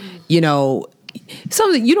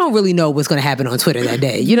 something you don't really know what's going to happen on Twitter that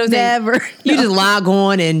day. You know what I'm saying? You just log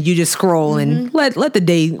on and you just scroll and let the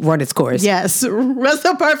day run its course. Yes, that's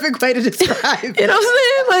the perfect way to describe it. You know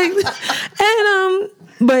what I'm saying? Like,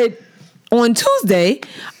 but on Tuesday,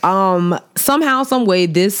 somehow, some way,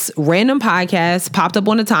 this random podcast popped up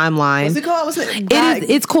on the timeline. What's it called?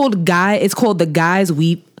 It's called the Guys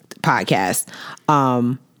Weep podcast.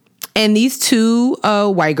 And these two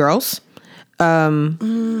white girls.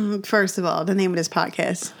 First of all, the name of this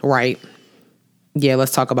podcast. Right. Yeah,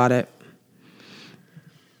 let's talk about it.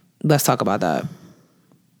 Let's talk about that.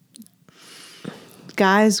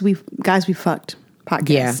 Guys we fucked podcast.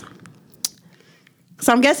 Yeah.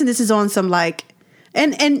 So I'm guessing this is on some like,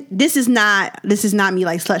 and this is not me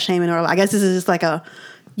like slut shaming, or I guess this is just like a,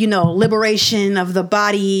 liberation of the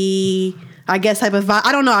body, I guess, type of vibe.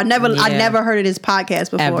 I don't know. I never heard of this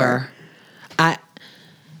podcast before. Ever.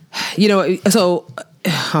 So,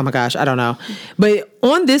 oh my gosh, I don't know. But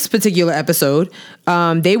on this particular episode,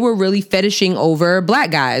 they were really fetishing over black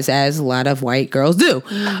guys, as a lot of white girls do.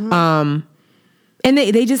 Mm-hmm. And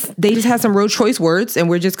they just had some real choice words, and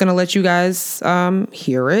we're just gonna let you guys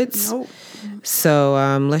hear it. Nope.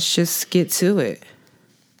 So let's just get to it.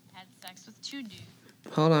 Had sex with 2 dudes.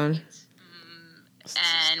 Hold on.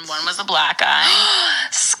 And one was a black guy.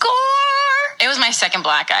 Score! It was my second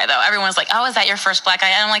black guy, though. Everyone's like, "Oh, is that your first black guy?"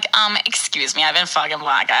 And I'm like, excuse me, I've been fucking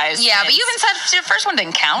black guys. Yeah, but you even said your first one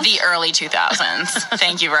didn't count. The early 2000s.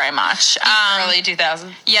 Thank you very much. Early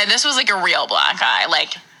 2000s. Yeah, this was like a real black guy,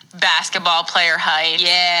 like basketball player height.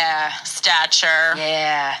 Yeah. Stature.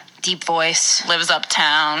 Yeah. Deep voice. Lives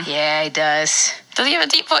uptown. Yeah, he does. Does he have a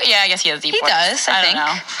deep voice? Yeah, I guess he has a deep voice. He does, I think. don't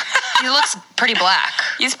know. He looks pretty black.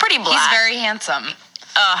 He's pretty black. He's very handsome.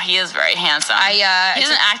 Oh, he is very handsome. He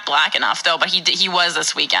doesn't act black enough, though, but he was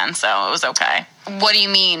this weekend, so it was okay. What do you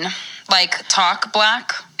mean? Like talk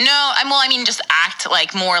black? No, I mean, just act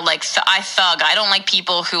like more like I thug. I don't like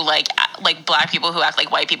people who like black people who act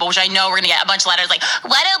like white people, which I know we're gonna get a bunch of letters like,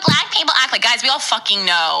 what do black people act like? Guys, we all fucking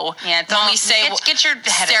know. Yeah, when we say get your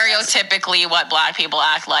head stereotypically what black people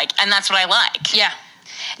act like, and that's what I like. Yeah.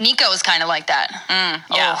 Nico is kind of like that.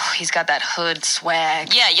 Yeah. Oh, he's got that hood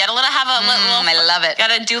swag. Yeah, you gotta let it have a little. I love it.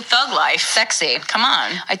 Gotta do thug life. Sexy. Come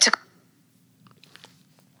on. I took.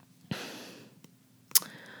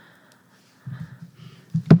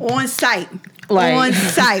 On site. Like- On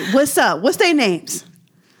site. What's up? What's their names?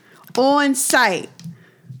 On site.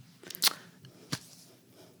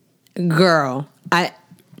 Girl,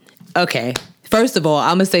 okay. First of all,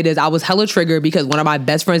 I'm gonna say this. I was hella triggered because one of my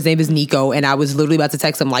best friends' name is Nico, and I was literally about to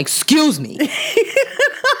text him like, excuse me.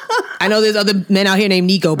 I know there's other men out here named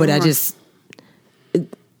Nico, but I just...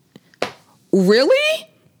 Really?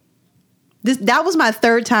 That was my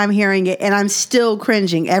third time hearing it, and I'm still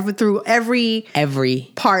cringing through every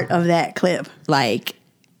part of that clip. Like...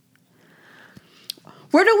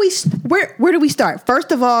 Where do we start?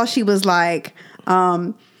 First of all, she was like,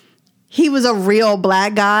 he was a real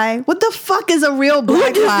black guy. What the fuck is a real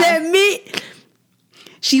black guy? What does that mean?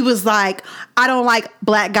 She was like, I don't like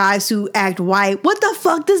black guys who act white. What the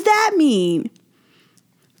fuck does that mean?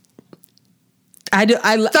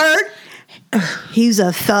 Third, he's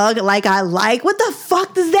a thug like I like. What the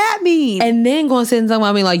fuck does that mean? And then going to say something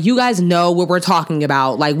about me like, you guys know what we're talking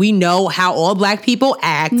about. Like, we know how all black people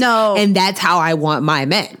act. No. And that's how I want my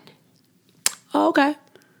men. Oh, okay.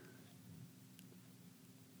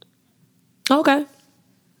 Okay.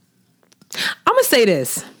 I'm going to say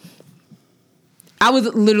this. I was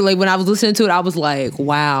literally, when I was listening to it, I was like,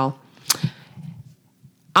 wow.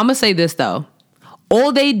 I'm going to say this, though.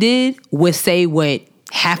 All they did was say what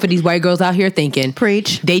half of these white girls out here thinking.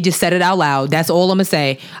 Preach. They just said it out loud. That's all I'm going to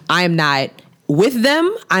say. I am not with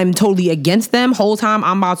them. I'm totally against them. Whole time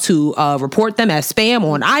I'm about to report them as spam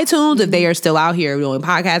on iTunes if they are still out here doing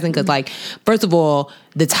podcasting. Because, like, first of all,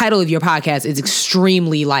 the title of your podcast is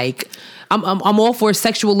extremely, like... I'm all for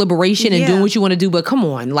sexual liberation and doing what you want to do, but come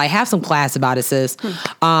on, like, have some class about it, sis.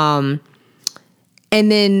 And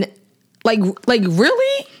then, like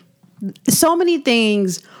really, so many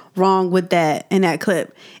things wrong with that in that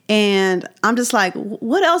clip, and I'm just like,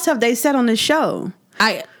 what else have they said on this show?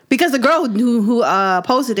 Because the girl who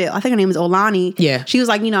posted it, I think her name is Olani. Yeah, she was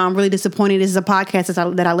like, I'm really disappointed. This is a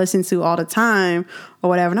podcast that I listen to all the time, or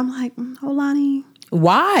whatever. And I'm like, Olani.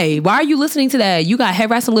 Why? Why are you listening to that? You got Head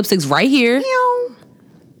Wraps and Lipsticks right here.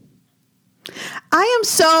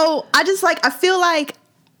 I feel like,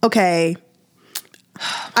 okay.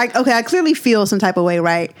 I clearly feel some type of way,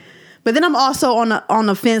 right? But then I'm also on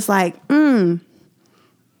the fence, like,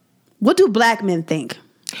 what do black men think?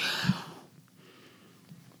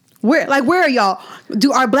 Where are y'all?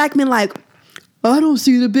 Are black men like, I don't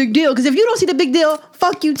see the big deal? Because if you don't see the big deal,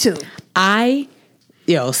 fuck you too.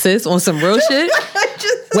 Sis, on some real shit.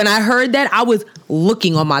 When I heard that, I was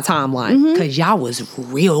looking on my timeline because y'all was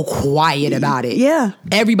real quiet about it. Yeah.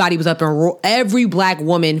 Everybody was up in every black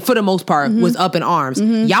woman, for the most part, was up in arms.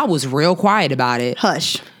 Y'all was real quiet about it.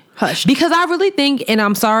 Hush. Because I really think, and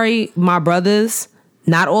I'm sorry, my brothers,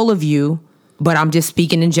 not all of you, but I'm just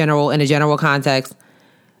speaking in general, in a general context.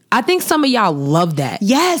 I think some of y'all love that.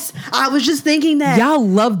 Yes, I was just thinking that. Y'all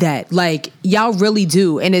love that. Like, y'all really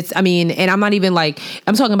do. And and I'm not even like,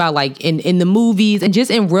 I'm talking about like in the movies and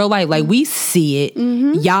just in real life. Like, we see it.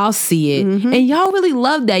 Y'all see it. And y'all really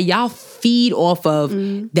love that. Y'all feed off of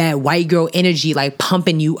that white girl energy, like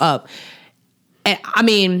pumping you up. And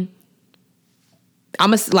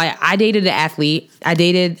I dated an athlete. I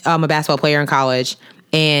dated a basketball player in college.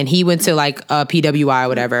 And he went to like a PWI or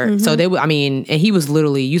whatever. So and he was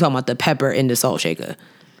literally, you talking about the pepper in the salt shaker.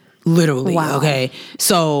 Literally. Wow. Okay.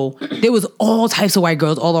 So there was all types of white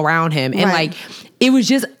girls all around him. And like, it was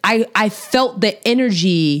just, I felt the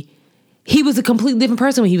energy. He was a completely different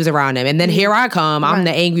person when he was around him. And then here I come. I'm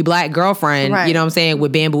the angry black girlfriend, you know what I'm saying,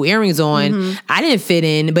 with bamboo earrings on. I didn't fit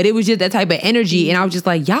in, but it was just that type of energy. And I was just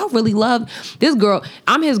like, y'all really love this girl.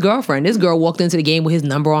 I'm his girlfriend. This girl walked into the game with his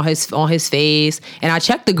number on his face. And I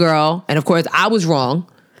checked the girl. And of course, I was wrong.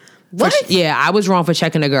 What? I was wrong for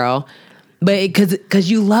checking the girl. But because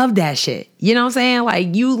you love that shit. You know what I'm saying?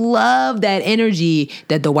 Like, you love that energy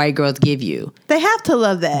that the white girls give you. They have to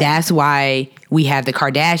love that. That's why we have the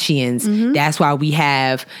Kardashians. That's why we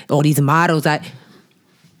have all these models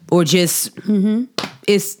what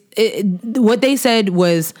they said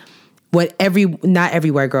was not every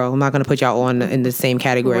white girl, I'm not going to put y'all on in the same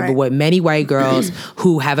category, but what many white girls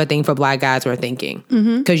who have a thing for black guys were thinking.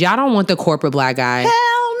 Because y'all don't want the corporate black guy. Hell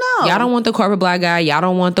Y'all don't want the corporate black guy. Y'all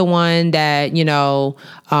don't want the one that,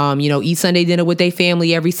 eat Sunday dinner with their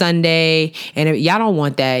family every Sunday. And y'all don't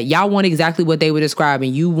want that. Y'all want exactly what they were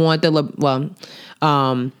describing. You want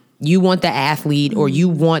you want the athlete, or you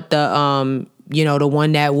want the, the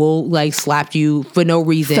one that will like slap you for no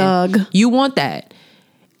reason. Thug. You want that.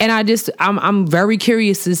 And I'm very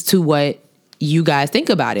curious as to what you guys think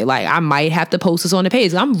about it. Like, I might have to post this on the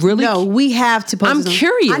page. No, we have to post I'm this on.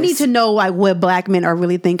 curious. I need to know like what black men are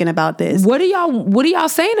really thinking about this. What are y'all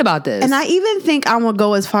saying about this? And I even think I'm gonna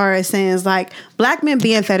go as far as saying is like black men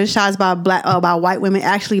being fetishized by white women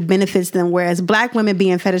actually benefits them, whereas black women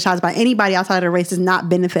being fetishized by anybody outside of the race does not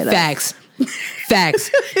benefit us.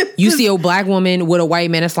 Facts. You see a black woman with a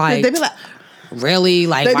white man, it's like, they be like, really?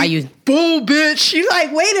 Like, why you? Boo, bitch. You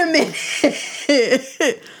like, wait a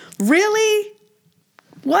minute. Really?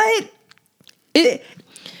 What?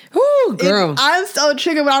 Girl. I'm so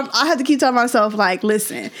triggered, but I have to keep telling myself, like,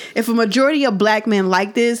 listen, if a majority of black men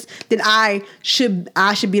like this, then I should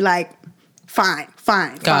be like, fine.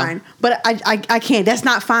 But I can't. That's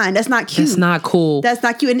not fine. That's not cute. That's not cool. That's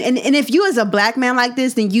not cute. And if you as a black man like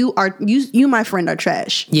this, then you my friend are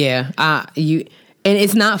trash. Yeah. And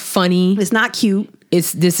it's not funny. It's not cute.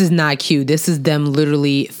 This is not cute. This is them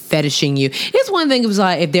literally fetishing you. It's one thing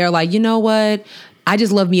if they're like, you know what? I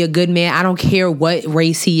just love me a good man. I don't care what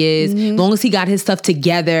race he is. As long as he got his stuff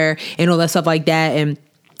together and all that stuff like that. And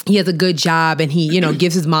he has a good job and he,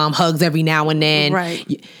 gives his mom hugs every now and then.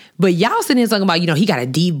 Right. But y'all sitting here talking about, he got a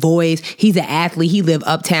deep voice. He's an athlete. He live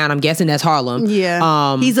uptown. I'm guessing that's Harlem.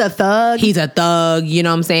 Yeah. He's a thug. You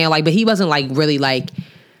know what I'm saying? Like, but he wasn't like really like,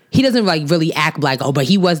 he doesn't like really act like, oh, but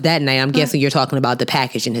he was that night. I'm guessing you're talking about the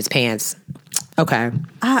package in his pants. Okay.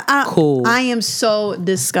 Cool. I am so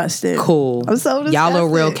disgusted. Cool. I'm so disgusted. Y'all are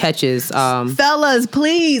real catches. Fellas,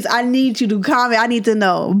 please, I need you to comment. I need to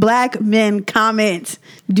know. Black men, comment.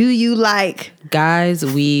 Do you like Guys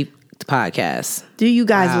Weep podcast? Do you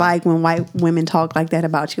guys like when white women talk like that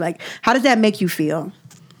about you? Like, how does that make you feel?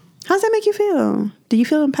 How does that make you feel? Do you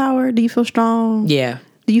feel empowered? Do you feel strong? Yeah.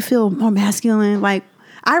 Do you feel more masculine? Like,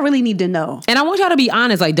 I really need to know. And I want y'all to be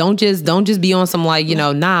honest. Like, don't just be on some like,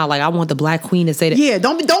 like I want the black queen to say that. Yeah,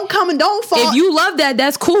 don't come and don't fall. If you love that,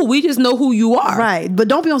 that's cool. We just know who you are. Right. But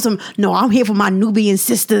don't be on some, no, I'm here for my Nubian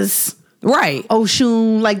sisters. Right.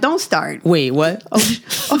 Oshun. Like, don't start. Wait, what?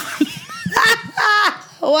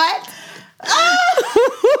 What?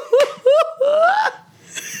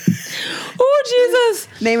 Oh, Jesus.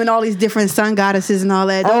 Naming all these different sun goddesses and all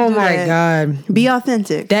that. Don't do that. God. Be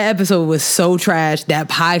authentic. That episode was so trash. That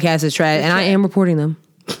podcast is trash. And I am reporting them.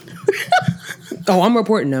 I'm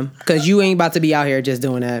reporting them. Because you ain't about to be out here just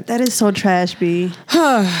doing that. That is so trash, B.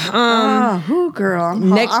 Girl. I'm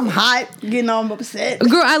hot. Getting all upset.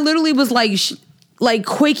 Girl, I literally was like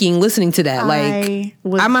quaking listening to that. I'm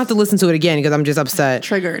gonna have to listen to it again because I'm just upset.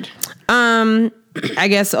 Triggered. I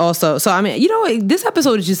guess also. So I mean, this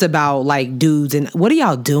episode is just about like dudes and what are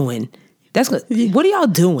y'all doing? What are y'all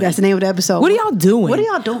doing? That's the name of the episode. What are y'all doing? What are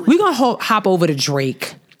y'all doing? We're gonna hop over to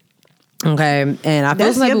Drake. Okay, and I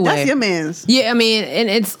feel like that's your man's. Yeah, I mean, and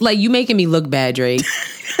it's like you making me look bad, Drake.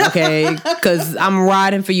 Okay, because I'm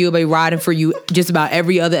riding for you, but riding for you just about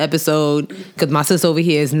every other episode. Because my sis over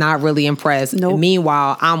here is not really impressed. Nope.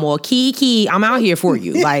 Meanwhile, I'm all key. I'm out here for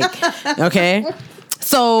you, like okay.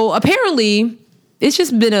 So apparently, it's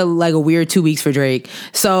just been a weird 2 weeks for Drake.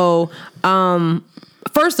 So,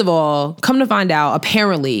 first of all, come to find out,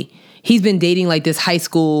 apparently he's been dating like this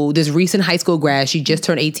recent high school grad. She just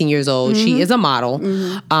turned 18 years old. Mm-hmm. She is a model.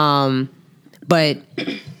 Mm-hmm. But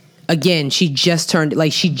again, she just turned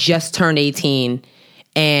 18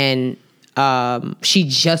 and she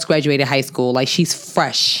just graduated high school. Like she's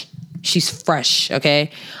fresh.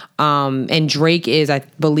 Okay. And Drake is, I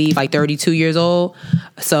believe, like 32 years old.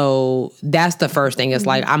 So that's the first thing. It's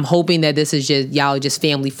like, I'm hoping that this is y'all just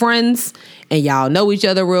family friends and y'all know each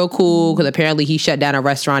other real cool. Because apparently he shut down a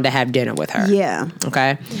restaurant to have dinner with her. Yeah.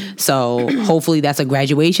 Okay. So hopefully that's a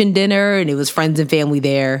graduation dinner and it was friends and family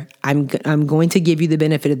there. I'm going to give you the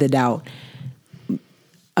benefit of the doubt.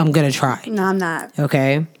 I'm going to try. No, I'm not.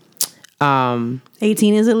 Okay.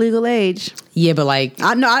 18 is a legal age. Yeah, but like...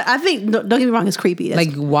 I think, don't get me wrong, it's creepy.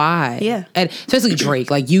 Like, why? Yeah. And especially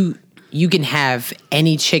Drake. Like, you can have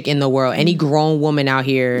any chick in the world, any grown woman out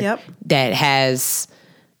here that has...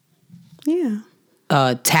 Yeah.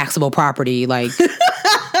 Taxable property, like...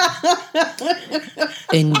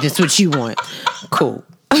 and that's what you want. Cool.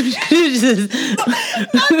 I'm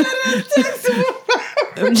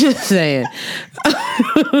just saying.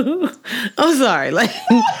 I'm sorry. Like,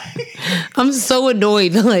 I'm so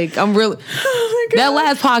annoyed. Like, I'm really. That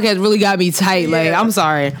last podcast really got me tight. Like, I'm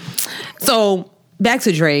sorry. So back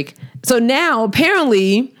to Drake. So now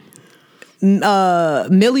apparently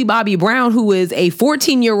Millie Bobby Brown, who is a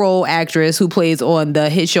 14-year-old actress who plays on the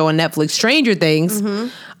hit show on Netflix Stranger Things,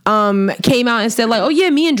 came out and said like, oh yeah,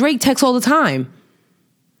 me and Drake text all the time.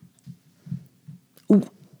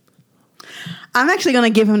 I'm actually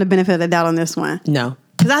going to give him the benefit of the doubt on this one. No.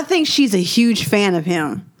 Because I think she's a huge fan of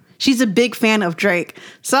him. She's a big fan of Drake.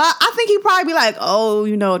 So I think he'd probably be like, oh,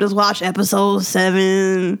 just watch episode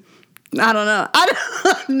 7. I don't know. I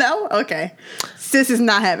don't know. Okay. Sis is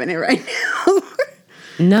not having it right now.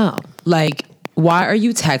 No. Like, why are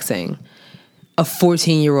you texting a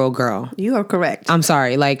 14-year-old girl? You are correct. I'm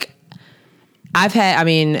sorry. Like,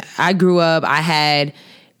 I grew up, I had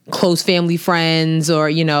close family friends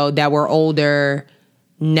or, that were older.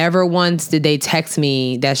 Never once did they text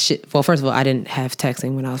me that shit. Well, first of all, I didn't have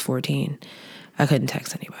texting when I was 14. I couldn't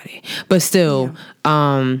text anybody. But still,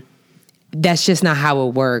 that's just not how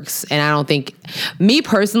it works. And I don't think, me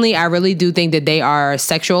personally, I really do think that they are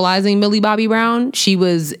sexualizing Millie Bobby Brown. She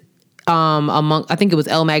was I think it was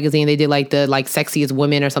Elle magazine. They did like the sexiest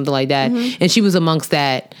women or something like that. And she was amongst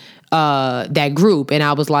that group. And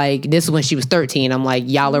I was like, this is when she was 13. I'm like,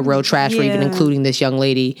 y'all are real trash for even including this young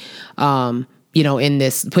lady, in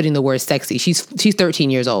this, putting the word sexy. She's 13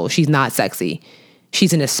 years old. She's not sexy.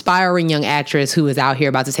 She's an aspiring young actress who is out here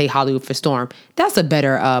about to take Hollywood for storm. That's a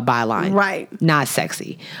better byline. Right. Not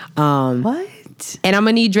sexy. What? And I'm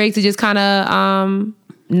going to need Drake to just kind of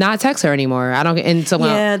not text her anymore. I don't get, and someone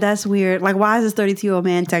yeah, that's weird. Like, why is this 32-year-old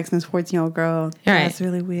man texting this 14-year-old girl? Right. That's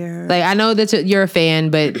really weird. Like, I know that you're a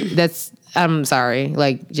fan, but I'm sorry.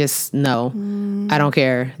 Like, just no. I don't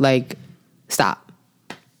care. Like, stop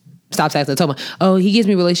texting. Tell me, oh, he gives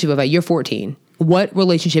me relationship advice. You're 14. What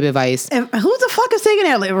relationship advice? And who the fuck is taking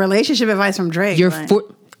that relationship advice from Drake? You're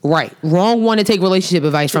right. Wrong one to take relationship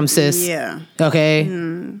advice from, sis. Yeah. Okay?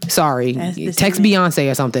 Sorry. Text Beyonce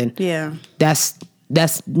or something. Yeah. That's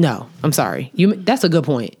no. I'm sorry. That's a good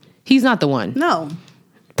point. He's not the one. No.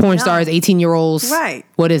 Porn stars, 18-year-olds. Right.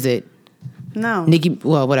 What is it? No. Nicki,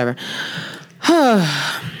 well, whatever.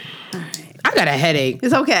 I got a headache.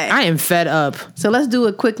 It's okay. I am fed up. So let's do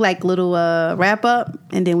a quick little wrap up,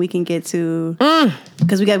 and then we can get to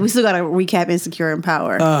because we still got to recap Insecure and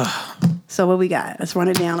Power. So what we got? Let's run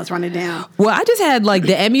it down. Well, I just had the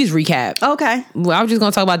Emmys recap. Okay. Well, I was just going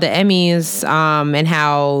to talk about the Emmys and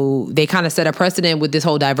how they kind of set a precedent with this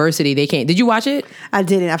whole diversity. They can't. Did you watch it? I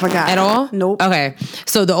didn't. I forgot. At all? Nope. Okay.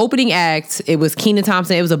 So the opening act, it was Kenan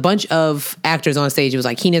Thompson. It was a bunch of actors on stage. It was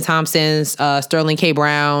like Kenan Thompson, Sterling K.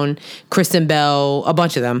 Brown, Kristen Bell, a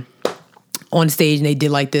bunch of them on stage. And they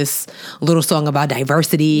did this little song about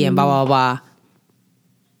diversity and blah, blah, blah.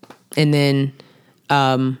 And then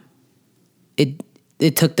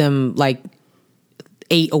it took them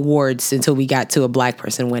 8 awards until we got to a black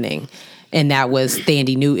person winning. And that was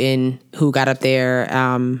Thandie Newton, who got up there,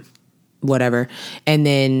 whatever. And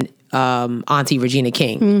then Auntie Regina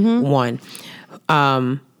King won.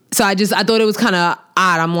 So I thought it was kind of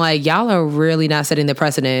odd. I'm like, y'all are really not setting the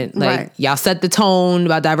precedent. Right. Y'all set the tone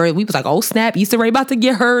about diversity. We was like, oh snap, Issa Rae about to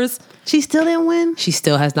get hers. She still didn't win? She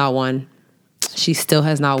still has not won.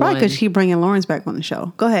 Probably because she bringing Lawrence back on the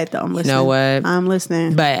show. Go ahead, though. I'm listening. You know what? I'm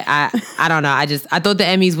listening. But I don't know. I thought the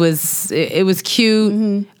Emmys was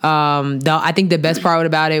cute. I think the best part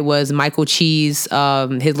about it was Michael Cheese,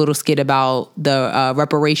 his little skit about the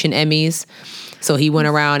reparation Emmys. So he went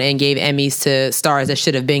around and gave Emmys to stars that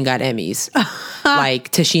should have been got Emmys,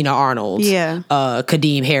 like Tashina Arnold,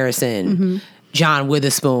 Kadeem Harrison, John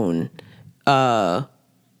Witherspoon,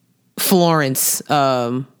 Florence.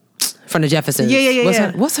 From the Jeffersons.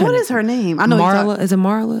 Yeah. What's her What name? is her name? I know. Marla. Is it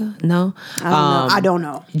Marla? No. I don't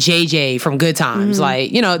know. JJ from Good Times.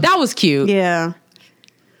 That was cute. Yeah.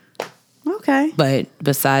 Okay. But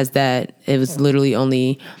besides that, it was literally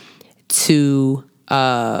only 2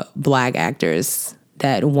 black actors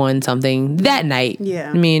that won something that night. Yeah.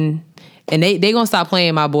 I mean, and they gonna stop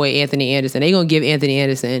playing my boy Anthony Anderson. They gonna give Anthony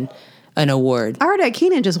Anderson an award. I heard that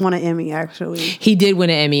Kenan just won an Emmy, actually. He did win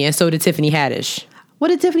an Emmy, and so did Tiffany Haddish. What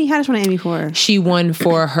did Tiffany Haddish win an Emmy for? She won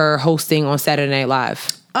for her hosting on Saturday Night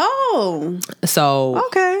Live. Oh. So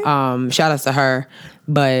okay. Shout outs to her.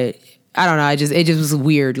 But I don't know, it just was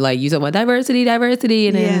weird. You talk about diversity,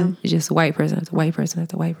 and then it's just white person after white person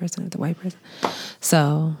after white person after white person.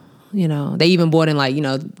 So, they even brought in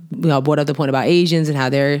brought up the point about Asians and how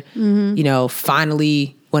they're,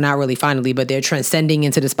 finally, well, not really finally, but they're transcending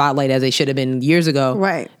into the spotlight as they should have been years ago.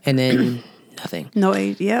 Right. And then nothing. No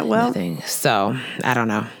age. Yeah, well. Nothing. So, I don't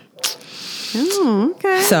know. Oh,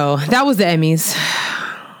 okay. So, that was the Emmys.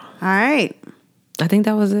 All right. I think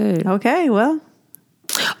that was it. Okay, well.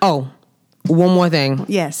 Oh, One more thing.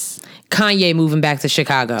 Yes. Kanye moving back to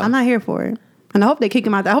Chicago. I'm not here for it. And I hope they kick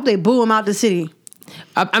him out. I hope they boo him out the city.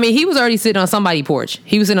 I mean, he was already sitting on somebody's porch.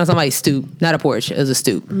 He was sitting on somebody's stoop. Not a porch. It was a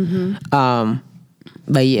stoop.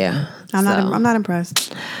 But yeah. I'm not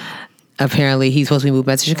impressed. Apparently, he's supposed to be moving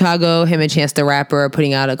back to Chicago. Him and Chance the Rapper are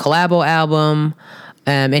putting out a collabo album.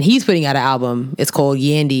 And he's putting out an album. It's called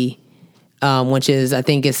Yandy. Which is, I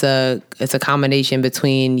think it's a combination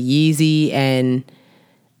between Yeezy and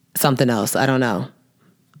something else. I don't know.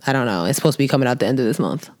 It's supposed to be coming out the end of this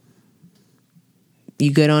month.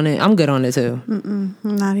 You good on it? I'm good on it too. I'm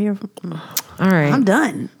not here. All right. I'm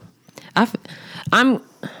done.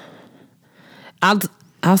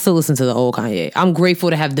 I'll still listen to the old Kanye. I'm grateful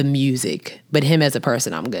to have the music, but him as a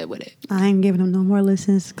person, I'm good with it. I ain't giving him no more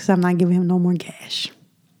listens because I'm not giving him no more cash.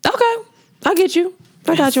 Okay. I get you.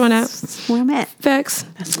 I got you on that. That's where I'm at. Facts.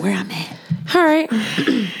 That's where I'm at. All right.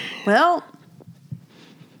 Well,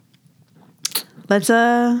 let's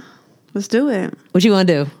do it. What you want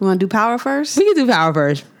to do? We want to do power first? We can do power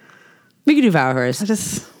first. What you got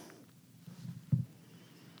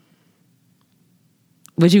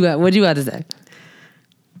to say?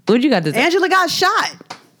 What you got to say? Angela got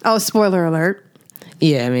shot. Oh, spoiler alert.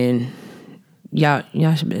 Yeah, I mean, y'all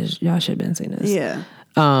should have been seeing this. Yeah.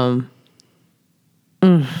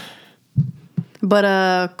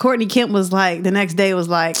 But Courtney Kemp was like, the next day was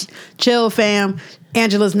like, chill fam,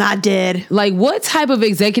 Angela's not dead. Like, what type of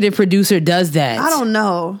executive producer does that? I don't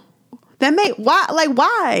know.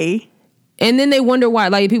 Why? And then they wonder why.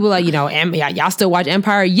 Like, people like, y'all still watch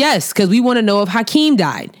Empire? Yes, because we want to know if Hakeem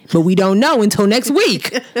died. But we don't know until next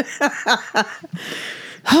week.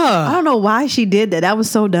 I don't know why she did that. That was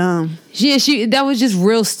so dumb. Yeah, that was just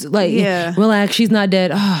real, relax, she's not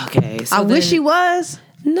dead. Oh, okay. So I wish she was.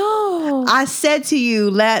 No. I said to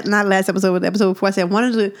you, not last episode, but the episode before, I said,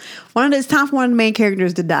 it's time for one of the main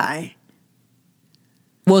characters to die.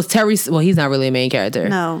 Well, he's not really a main character.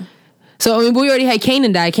 No. So, I mean, we already had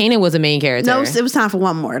Kanan die. Kanan was a main character. No, it was time for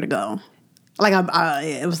one more to go. Like,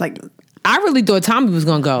 it was like... I really thought Tommy was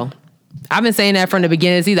going to go. I've been saying that from the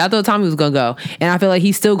beginning of the season. I thought Tommy was going to go. And I feel like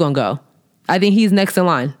he's still going to go. I think he's next in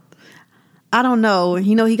line. I don't know.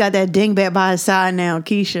 He got that dingbat by his side now,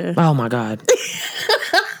 Keisha. Oh, my God.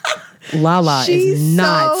 Lala She's is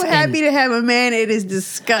not... so happy to have a man. It is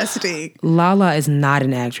disgusting. Lala is not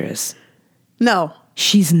an actress. No.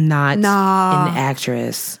 She's not an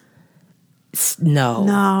actress.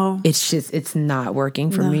 No. It's not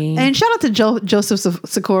working for me. And shout out to Joseph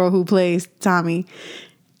Sikora, who plays Tommy.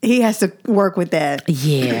 He has to work with that.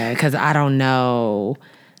 Yeah, because I don't know.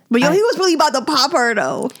 But he was really about to pop her,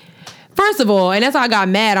 though. First of all, and that's why I got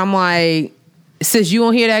mad. I'm like, sis, you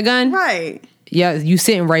don't hear that gun? Right. Yeah, you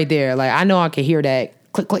sitting right there. Like, I know I can hear that.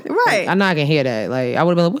 Click, click. Right. Like, I know I can hear that. Like, I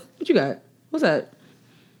would have been like, what you got? What's that?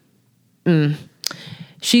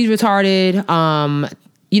 She's retarded.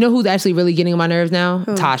 You know who's actually really getting on my nerves now?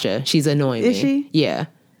 Who? Tasha. She's annoying me. Is she? Yeah.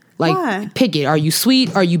 Like, why? Pick it. Are you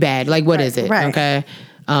sweet? Are you bad? Like, what is it? Right. Okay.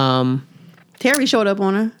 Terry showed up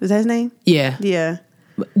on her. Is that his name? Yeah. Yeah.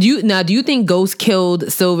 Do you think Ghost killed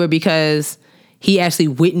Silver because he actually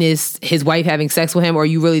witnessed his wife having sex with him, or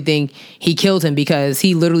you really think he killed him because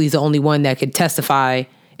he literally is the only one that could testify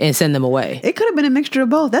and send them away? It could have been a mixture of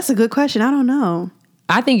both. That's a good question. I don't know.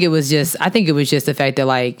 I think it was just the fact that,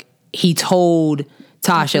 like, he told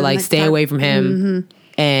Tasha, like, stay away from him,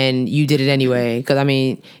 and you did it anyway. Because, I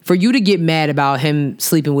mean, for you to get mad about him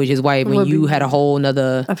sleeping with his wife when you had a whole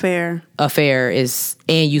nother affair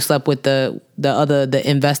and you slept with the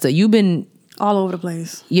investor, you've been all over the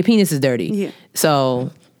place. Your penis is dirty. Yeah.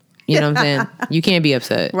 So, you know what I'm saying? You can't be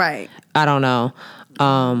upset. Right. I don't know.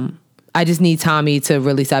 I just need Tommy to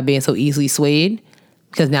really stop being so easily swayed,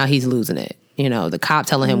 because now he's losing it. You know, the cop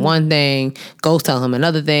telling him one thing, Ghost telling him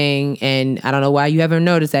another thing, and I don't know why you haven't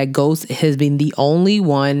noticed that Ghost has been the only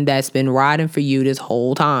one that's been riding for you this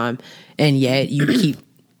whole time, and yet you keep...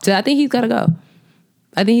 So I think he's got to go.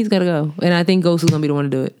 And I think Ghost is going to be the one to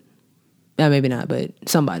do it. Maybe not, but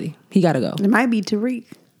somebody. He got to go. It might be Tariq,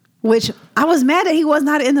 which I was mad that he was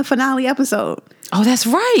not in the finale episode. Oh, that's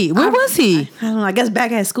right. Where was he? I don't know. I guess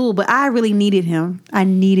back at school, but I really needed him. Because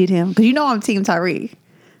I'm Team Tariq.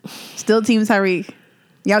 Still Team Tariq.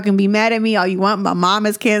 Y'all can be mad at me all you want. My mom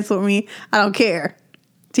has canceled me. I don't care.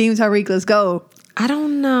 Team Tariq, let's go. I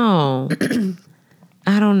don't know.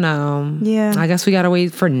 Yeah. I guess we got to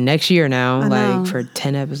wait for next year now, for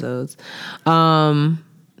 10 episodes.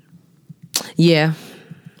 Yeah.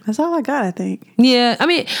 That's all I got, I think. Yeah. I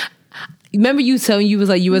mean, remember you telling you was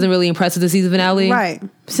like you wasn't really impressed with the season finale? Right.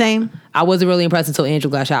 Same. I wasn't really impressed until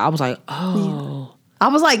Angela got shot. I was like, oh. Yeah.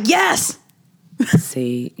 I was like, yes.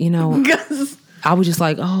 See, I was just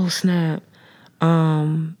like, oh, snap.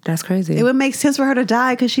 That's crazy. It would make sense for her to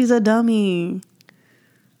die because she's a dummy.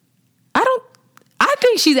 I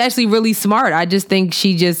think she's actually really smart. I just think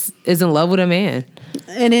she just is in love with a man.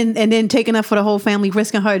 And then taking up for the whole family,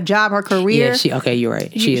 risking her job, her career. Yeah, okay, you're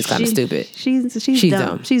right. She is kind of stupid. She's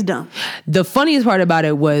dumb. She's dumb. The funniest part about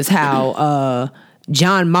it was how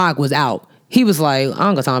John Mock was out. He was like, I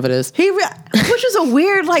don't got time for this. Which was a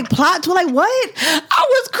weird plot to what? I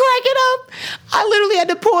was cracking up. I literally had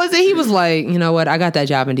to pause it. He was like, you know what? I got that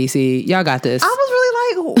job in DC. Y'all got this. I was really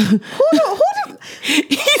like,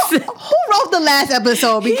 who wrote the last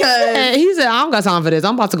episode? Because he said, I don't got time for this.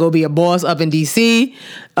 I'm about to go be a boss up in DC.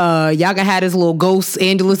 Y'all can have this little ghost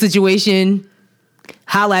Angela situation.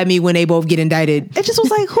 Holla at me when they both get indicted. It just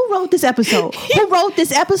was like, who wrote this episode? Who wrote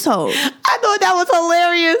this episode? I thought that was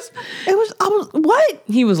hilarious. What?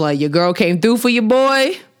 He was like, your girl came through for your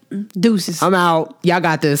boy. Deuces. I'm out. Y'all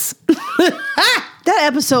got this. That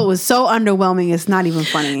episode was so underwhelming. It's not even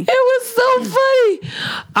funny. It was so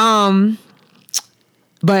funny.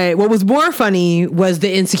 But what was more funny was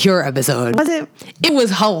the Insecure episode. Was it? It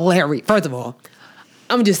was hilarious. First of all,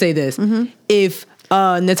 I'm gonna just say this: if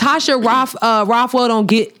Natasha Rothwell don't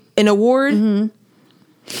get an award,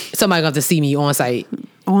 somebody got to see me on site.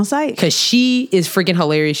 On site, because she is freaking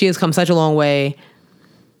hilarious. She has come such a long way.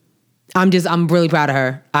 I'm really proud of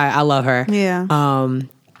her. I love her. Yeah.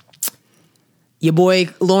 Your boy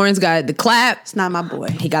Lawrence got the clap. It's not my boy.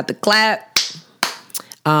 He got the clap.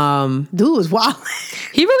 Dude was wild.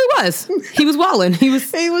 He really was. He was wilding. He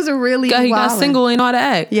was a really he got single and all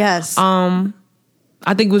that act. Yes.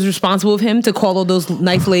 I think it was responsible of him to call all those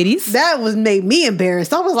nice ladies. That made me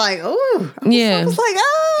embarrassed. I was like, oh. Yeah. I was like,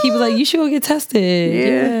 oh. He was like, you should go get tested.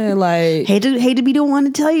 Yeah. Like hate to be the one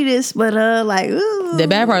to tell you this, but ooh. The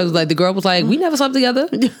bad part was like the girl was like, we never slept together.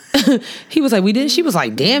 He was like, we did. She was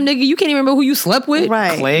like, damn nigga, you can't even remember who you slept with.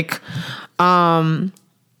 Right. Click.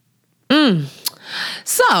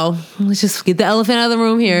 So let's just get the elephant out of the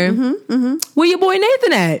room here. Where your boy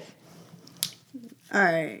Nathan at? All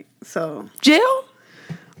right. So jail?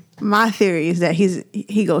 My theory is that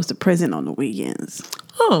he goes to prison on the weekends.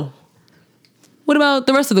 Oh. What about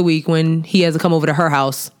the rest of the week when he has to come over to her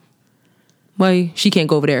house? Why she can't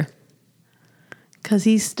go over there? Because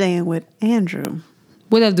he's staying with Andrew.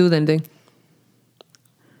 What does that do with anything?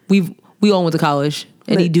 We all went to college.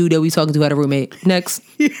 Any dude that we talking to had a roommate. Next.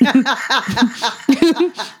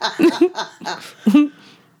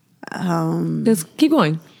 Just keep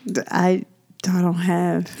going. I don't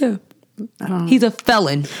have. Yeah. I don't. He's a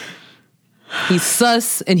felon. He's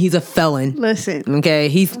sus and he's a felon. Listen. Okay,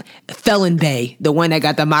 he's Felon Bay, the one that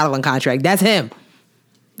got the modeling contract. That's him.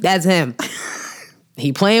 That's him.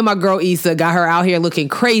 He playing my girl Issa, got her out here looking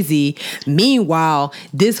crazy. Meanwhile,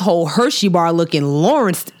 this whole Hershey bar looking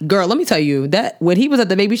Lawrence girl, let me tell you, that when he was at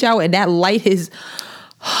the baby shower and that light his,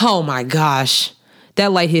 oh my gosh,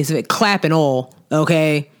 that light his clap and all,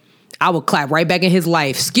 okay? I would clap right back in his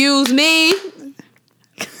life. Excuse me.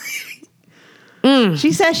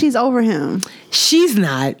 She says she's over him. She's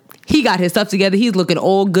not. He got his stuff together. He's looking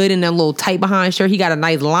all good in that little tight behind shirt. He got a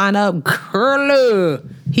nice lineup. Girl,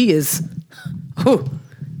 he is.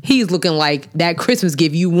 He's looking like that Christmas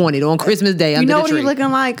gift you wanted on Christmas Day under the tree. You know what he's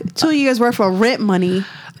looking like? 2 years worth of rent money.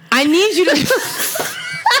 I need you to.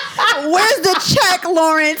 Where's the check,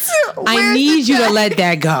 Lawrence? I need you to let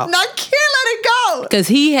that go. No, I can't let it go. Because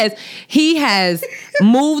he has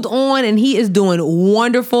moved on and he is doing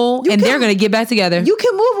wonderful. They're going to get back together. You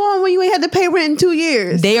can move on when you ain't had to pay rent in 2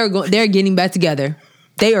 years. They're getting back together.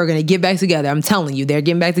 They are going to get back together. I'm telling you, they're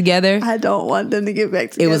getting back together. I don't want them to get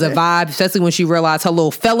back together. It was a vibe, especially when she realized her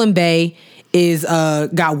little Felon Bay is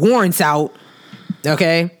got warrants out.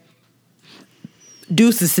 Okay.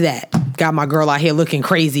 Deuces to that. Got my girl out here looking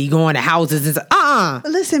crazy, going to houses. And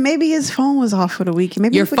Listen, maybe his phone was off for the weekend.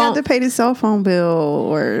 Maybe he forgot to pay the cell phone bill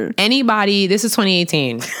or anybody. This is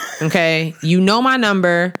 2018. Okay. You know my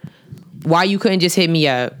number. Why you couldn't just hit me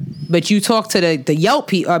up? But you talked to the Yelp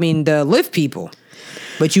people, the Lyft people.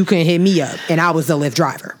 But you couldn't hit me up, and I was the Lyft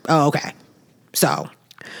driver. Oh, okay. So,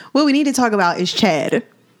 what we need to talk about is Chad.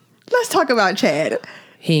 Let's talk about Chad.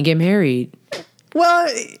 He didn't get married. Well,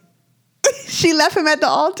 she left him at the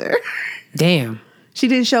altar. Damn. She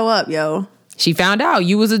didn't show up, yo. She found out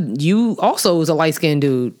you also was a light-skinned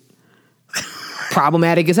dude.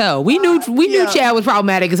 Problematic as hell. We knew Chad was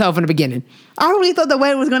problematic as hell from the beginning. I really thought the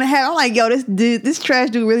wedding was gonna happen. I'm like, yo, this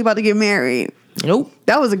trash dude really about to get married. Nope.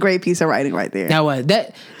 That was a great piece of writing right there. That was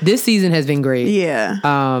this season has been great. Yeah.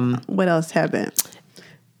 What else happened?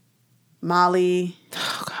 Molly.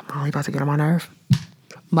 Oh God, Molly about to get on my nerve.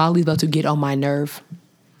 Molly's about to get on my nerve.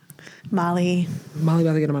 Molly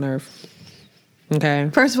about to get on my nerve. Okay.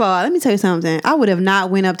 First of all, let me tell you something. I would have not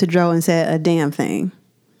went up to Dro and said a damn thing.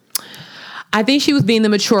 I think she was being the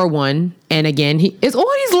mature one. And again, it's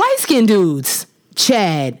all these light-skinned dudes.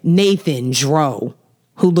 Chad, Nathan, Dro,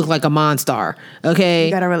 who look like a monster. Okay?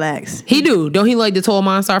 You gotta relax. He do. Don't he look like the tall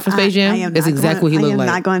monster from Space Jam? That's exactly what he looked like.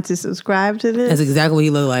 I am not going to subscribe to this. That's exactly what he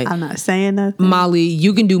looked like. I'm not saying nothing. Molly,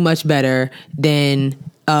 you can do much better than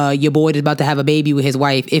your boy is about to have a baby with his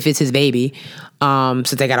wife, if it's his baby,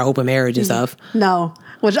 since they got an open marriage and stuff. No.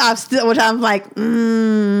 Which I'm like,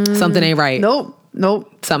 something ain't right. Nope.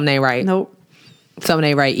 Something ain't right. Nope. Something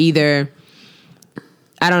ain't right either.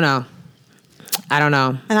 I don't know.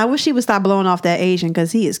 And I wish he would stop blowing off that Asian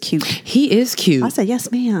because he is cute. He is cute. I said,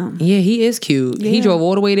 yes, ma'am. Yeah, he is cute. Yeah. He drove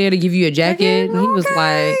all the way there to give you a jacket. Okay,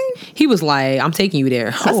 And he was like, I'm taking you there.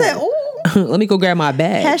 I said, ooh. Let me go grab my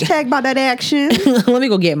bag. Hashtag about that action. Let me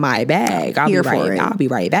go get my bag. I'll be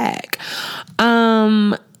right back.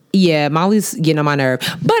 Yeah, Molly's getting on my nerve.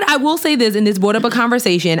 But I will say this, and this brought up a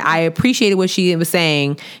conversation. I appreciated what she was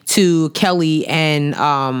saying to Kelly and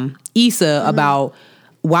Issa about,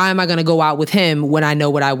 why am I going to go out with him when I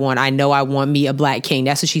know what I want? I know I want me a black king.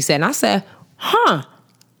 That's what she said. And I said,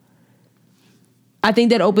 I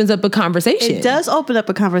think that opens up a conversation. It does open up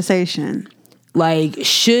a conversation. Like,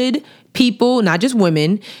 should people, not just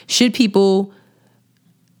women, should people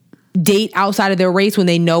date outside of their race when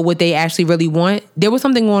they know what they actually really want? There was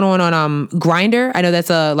something going on Grindr. I know that's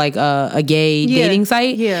a gay dating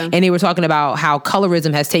site. Yeah. And they were talking about how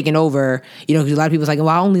colorism has taken over, because a lot of people's like, well,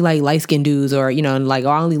 I only like light-skinned dudes, or, like,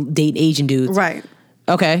 I only date Asian dudes. Right.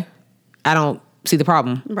 Okay. I don't see the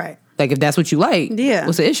problem. Right. Like, if that's what you like,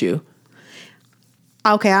 what's the issue?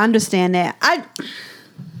 Okay, I understand that. I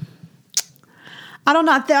don't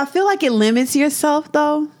know. I feel like it limits yourself,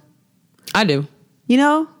 though. I do. You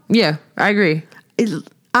know? Yeah, I agree. I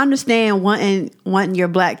understand wanting your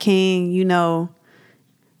black king,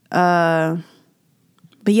 but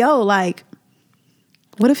like,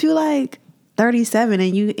 what if you like 37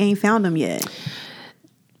 and you ain't found him yet,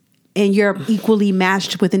 and you're equally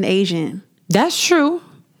matched with an Asian? That's true.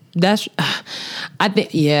 I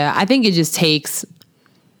think it just takes.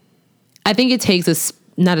 I think it takes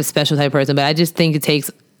not a special type of person, but I just think it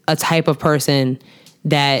takes a type of person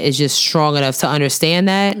that is just strong enough to understand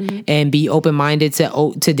that and be open-minded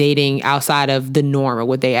to dating outside of the norm or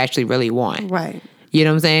what they actually really want. Right. You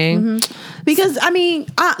know what I'm saying? Because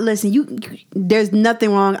listen, there's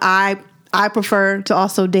nothing wrong. I prefer to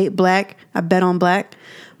also date black. I bet on black,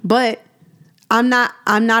 but I'm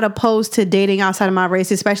not opposed to dating outside of my race,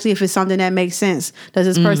 especially if it's something that makes sense. Does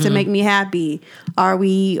this person make me happy? Are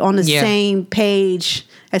we on the same page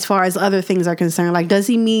as far as other things are concerned? Like, does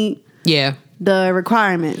he meet the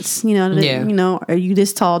requirements? Are you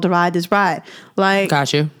this tall to ride this ride? Like, I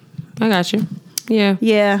got you. Yeah.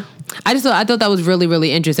 Yeah. I thought that was really,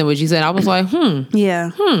 really interesting what you said. I was like,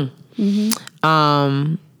 Yeah.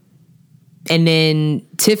 And then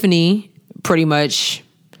Tiffany pretty much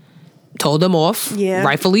told them off. Yeah.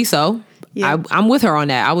 Rightfully so. Yeah. I'm with her on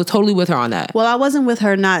that. I was totally with her on that. Well, I wasn't with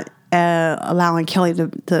her not allowing Kelly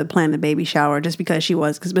to plan the baby shower just because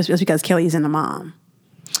because Kelly's in the mom.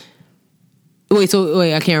 Wait,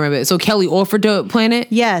 I can't remember. So Kelly offered to plan it?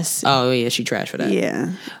 Yes. Oh, yeah, she trashed for that.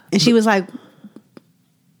 Yeah. And she was like,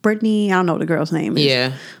 Brittany, I don't know what the girl's name is.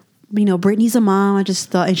 Yeah. Brittany's a mom. I just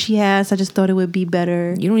thought it would be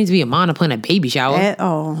better. You don't need to be a mom to plan a baby shower. At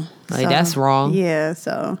all. Like, that's wrong. Yeah,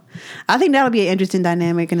 so I think that'll be an interesting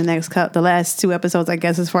dynamic in the last 2 episodes, I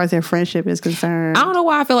guess, as far as their friendship is concerned. I don't know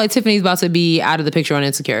why I feel like Tiffany's about to be out of the picture on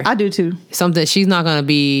Insecure. I do too. Something she's not going to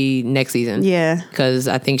be next season. Yeah. Because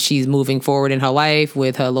I think she's moving forward in her life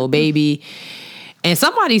with her little baby. And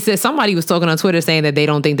somebody was talking on Twitter saying that they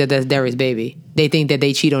don't think that that's Derrick's baby. They think that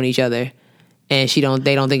they cheat on each other. And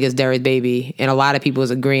they don't think it's Derrick's baby. And a lot of people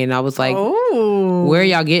was agreeing. And I was like, where are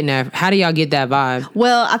y'all getting that? How do y'all get that vibe?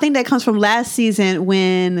 Well, I think that comes from last season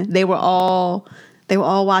when they were all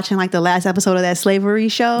watching like the last episode of that slavery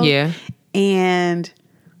show. Yeah. And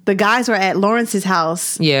the guys were at Lawrence's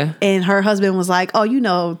house. Yeah. And her husband was like,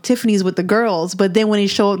 oh, Tiffany's with the girls. But then when he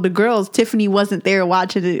showed the girls, Tiffany wasn't there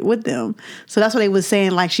watching it with them. So that's what they was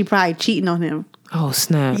saying, like she probably cheating on him. Oh,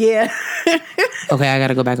 snap. Yeah. Okay, I got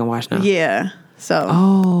to go back and watch now. Yeah. So.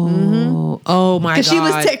 Oh my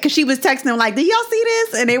God. Because she was texting them like, "Did y'all see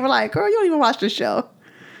this?" And they were like, "Girl, you don't even watch the show."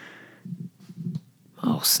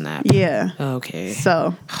 Oh snap. Yeah. Okay.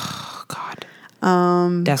 So. Oh God.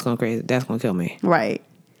 That's going crazy. That's going to kill me. Right.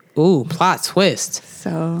 Ooh, plot twist.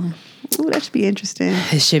 So. Ooh, that should be interesting.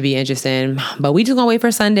 It should be interesting. But we just going to wait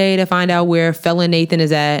for Sunday to find out where Felon Nathan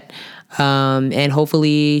is at. And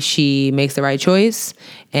hopefully she makes the right choice.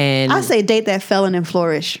 And I say date that felon and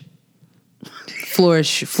flourish.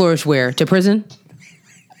 Flourish where? To prison?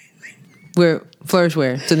 Where? Flourish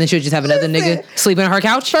where? So then she'll just have another nigga sleeping on her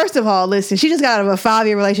couch? First of all, listen, she just got out of a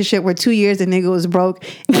 5-year relationship where 2 years the nigga was broke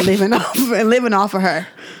and living off of her.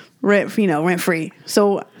 Rent free.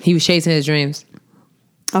 So he was chasing his dreams.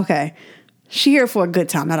 Okay. She here for a good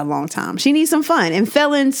time, not a long time. She needs some fun. And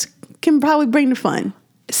felons can probably bring the fun.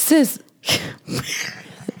 Sis.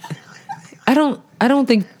 I don't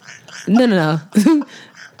think No.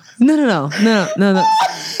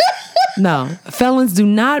 No. Felons do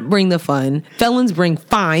not bring the fun. Felons bring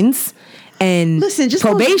fines and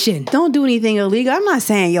probation. Don't do anything illegal. I'm not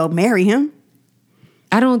saying, marry him.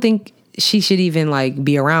 I don't think she should even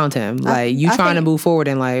be around him. You trying to move forward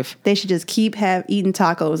in life. They should just keep eating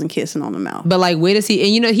tacos and kissing on the mouth. But where does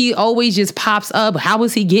he? And he always just pops up. How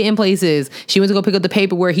was he getting places? She went to go pick up the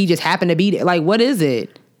paper where he just happened to be there. What is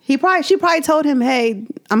it? She probably told him, "Hey,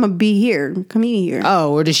 I'm gonna be here. Come in here."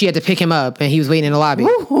 Oh, or did she have to pick him up and he was waiting in the lobby?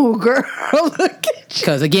 Ooh, girl, look at you.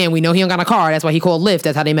 Because again, we know he don't got a car. That's why he called Lyft.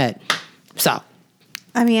 That's how they met. So,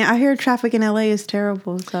 I mean, I hear traffic in LA is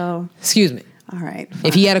terrible. So, excuse me. All right. Fine.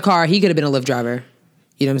 If he had a car, he could have been a Lyft driver.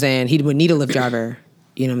 You know what I'm saying? He would need a Lyft driver.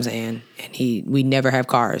 You know what I'm saying? And we never have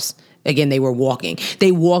cars. Again, they were walking.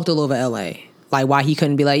 They walked all over LA. Why he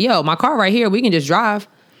couldn't be yo, my car right here. We can just drive.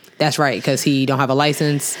 That's right, because he don't have a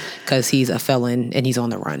license, because he's a felon and he's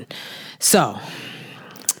on the run. So,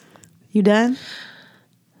 you done?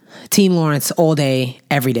 Team Lawrence all day,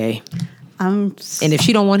 every day. And if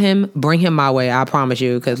she don't want him, bring him my way. I promise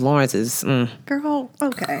you, because Lawrence is girl.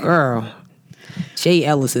 Okay, girl. Jay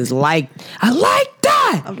Ellis is I like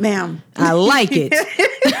that, ma'am. I like it.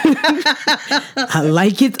 I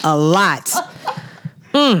like it a lot.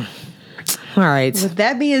 All right. With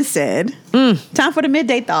that being said, time for the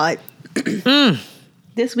midday thought.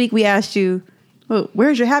 This week we asked you,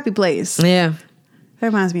 where's your happy place? Yeah. That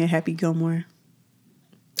reminds me of Happy Gilmore.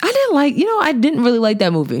 I didn't really like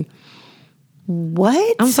that movie.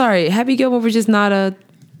 What? I'm sorry. Happy Gilmore was just not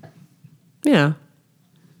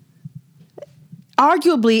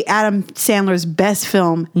arguably Adam Sandler's best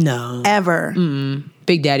film ever.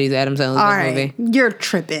 Big Daddy's Adam Sandler's best movie. You're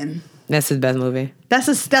tripping. That's his best movie.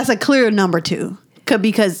 That's a clear number 2.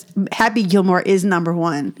 Because Happy Gilmore is number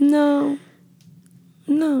 1. No.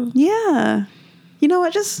 Yeah. You know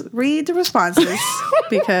what? Just read the responses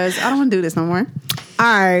because I don't want to do this no more. All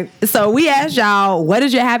right. So we asked y'all, what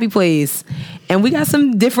is your happy place? And we got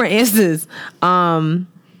some different answers. Hold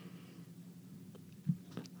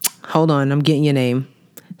on. I'm getting your name.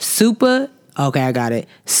 Okay, I got it.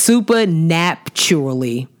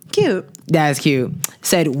 Supernaturally. Cute. That's cute.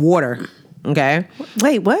 Said water. Okay.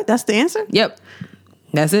 Wait, what? That's the answer? Yep.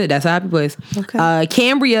 That's it. That's a happy place. Okay.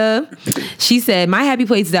 Cambria, she said, my happy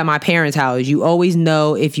place is at my parents' house. You always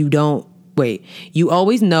know if you don't have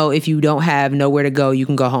nowhere to go, you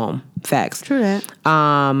can go home. Facts. True that.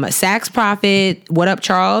 Sax Prophet, what up,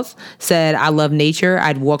 Charles? Said, I love nature.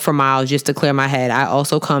 I'd walk for miles just to clear my head. I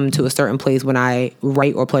also come to a certain place when I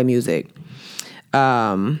write or play music.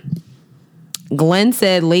 Glenn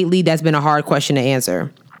said, lately, that's been a hard question to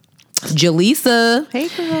answer.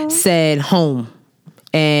 Jaleesa said, home.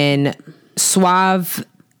 And Suave,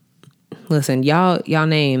 listen, y'all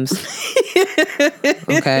names.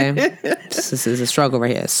 Okay. This is a struggle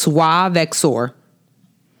right here. Suave Exor.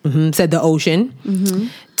 Said the ocean.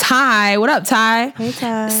 Ty, what up, Ty? Hey,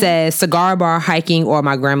 Ty. Says cigar bar, hiking, or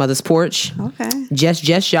my grandmother's porch. Okay.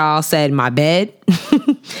 Just y'all said my bed.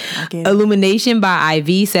 Illumination by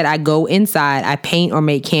IV said I go inside, I paint or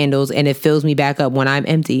make candles, and it fills me back up when I'm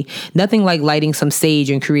empty. Nothing like lighting some sage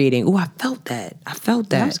and creating. Ooh, I felt that.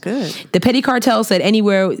 That's good. The Petty Cartel said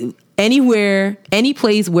anywhere, any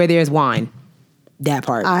place where there's wine. That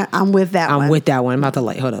part. I'm with that one. I'm with that one. I'm about to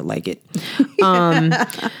like it.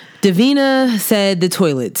 Davina said the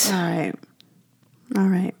toilet. All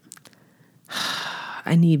right.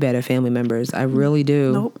 I need better family members. I really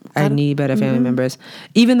do. Nope. I need better family members.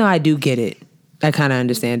 Even though I do get it. I kind of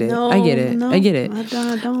understand it. No, I get it. No, I get it.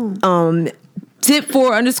 I don't.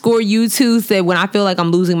 Tip4_U2 said, when I feel like I'm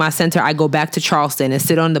losing my center, I go back to Charleston and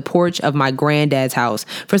sit on the porch of my granddad's house.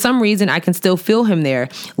 For some reason, I can still feel him there.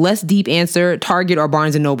 Less deep answer, Target or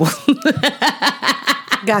Barnes & Noble.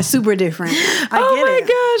 Got super different. Oh my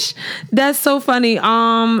gosh. That's so funny.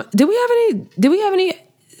 Did we have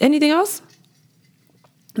anything else?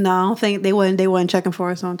 No, I don't think they wasn't checking for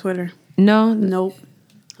us on Twitter. No? Nope.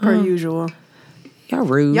 Per usual. Y'all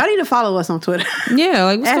rude. Y'all need to follow us on Twitter. Yeah,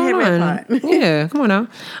 like what's going on? Yeah, come on now.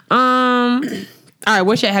 All right,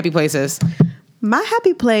 what's your happy places? My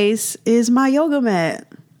happy place is my yoga mat.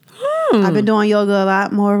 I've been doing yoga a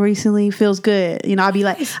lot more recently. Feels good. You know,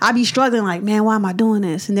 I'd be struggling like, man, why am I doing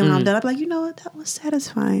this? And then when I'm done, I'd be like, you know what? That was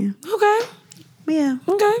satisfying. Okay. Yeah.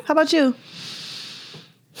 Okay. How about you?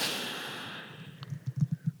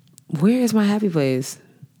 Where is my happy place?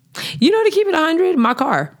 You know, to keep it 100, my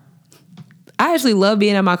car. I actually love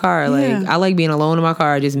being in my car. Like, I like being alone in my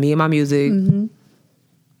car, just me and my music. Mm-hmm.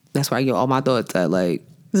 That's where I get all my thoughts at. Like,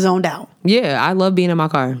 zoned out. Yeah, I love being in my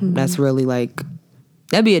car. Mm-hmm. That's really like,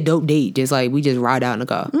 that'd be a dope date. Just like, we just ride out in the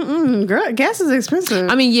car. Girl, gas is expensive.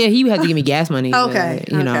 I mean, yeah, he would have to give me gas money. Okay.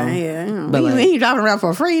 But, you know. Yeah. But you ain't driving around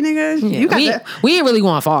for free, nigga. Yeah, You we ain't really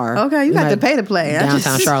going far. Okay, you got to pay to play.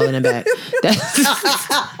 Downtown Charlotte and back.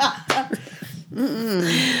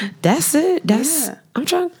 That's it. I'm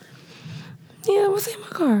trying. Yeah, I'm gonna say my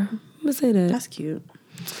car. I'm gonna say that. That's cute.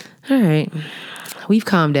 All right. We've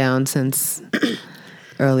calmed down since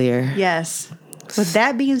earlier. Yes. With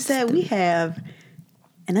that being said, we have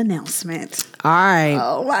an announcement. All right.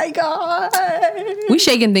 Oh my God. We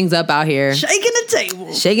shaking things up out here. Shaking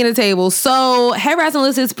the table. So Head Wraps and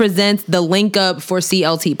Lipsticks presents the link up for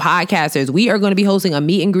CLT podcasters. We are going to be hosting a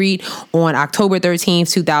meet and greet on October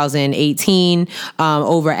 13th, 2018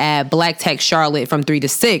 over at Black Tech Charlotte from 3 to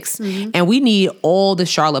 6. Mm-hmm. And we need all the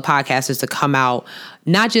Charlotte podcasters to come out.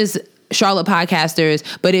 Not just Charlotte podcasters,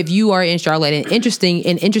 but if you are in Charlotte and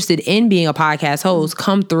interested in being a podcast host,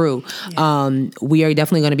 come through. Yeah. We are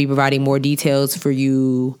definitely going to be providing more details for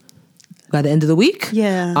you by the end of the week.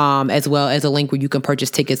 Yeah. As well as a link where you can purchase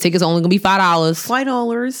tickets. Tickets are only going to be $5.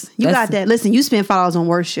 $5. You got that. Listen, you spend $5 on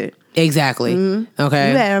worse shit. Exactly. Mm-hmm.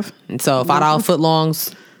 Okay. You have. So $5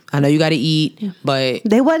 footlongs. I know you got to eat, but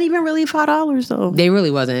they wasn't even really $5 though. They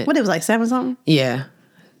really wasn't. What, it was like 7 something? Yeah.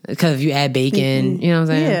 Because if you add bacon, you know what I'm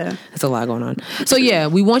saying? Yeah. That's a lot going on. So yeah,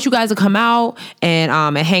 we want you guys to come out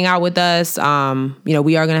and hang out with us. You know,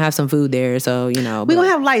 we are going to have some food there. So, you know. We're going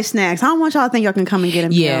to have light snacks. I don't want y'all to think y'all can come and get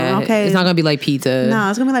them. Yeah. Okay. It's not going to be like pizza. No,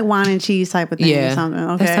 it's going to be like wine and cheese type of thing or something.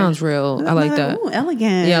 Okay. That sounds real. I like that. Ooh,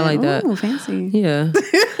 elegant. Yeah, I like that. Ooh, fancy. Yeah.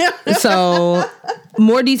 So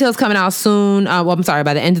more details coming out soon. I'm sorry,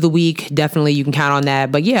 by the end of the week, definitely you can count on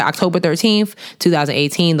that. But yeah, October 13th,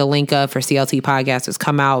 2018, the link up for CLT podcasters.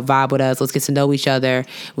 Come out, vibe with us. Let's get to know each other.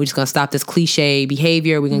 We're just going to stop this cliche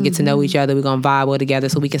behavior. We're going to get to know each other. We're going to vibe well together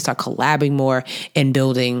so we can start collabing more and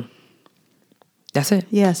building. That's it.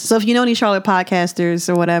 Yes. So if you know any Charlotte podcasters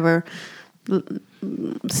or whatever,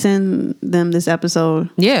 send them this episode.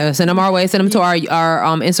 Yeah, send them our way. Send them to our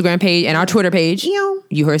Instagram page and our Twitter page.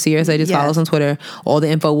 You heard Sierra say just follow us on Twitter. All the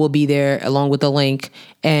info will be there along with the link.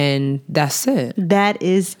 And that's it. That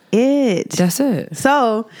is it. That's it.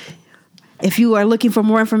 So if you are looking for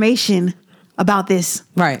more information about this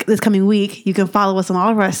coming week, you can follow us on all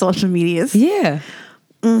of our social medias. Yeah.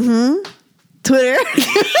 Twitter.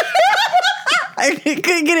 I couldn't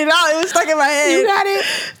get it out. It was stuck in my head. You got it.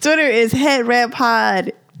 Twitter is Head Wrap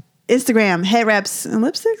Pod. Instagram, Head Wraps and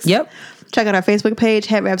Lipsticks. Yep. Check out our Facebook page,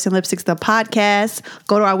 Head Wraps and Lipsticks, the podcast.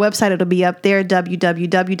 Go to our website. It'll be up there,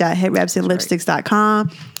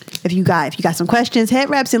 www.headwrapsandlipsticks.com. If you got some questions,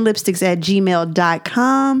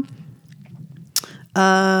 headwrapsandlipsticks@gmail.com.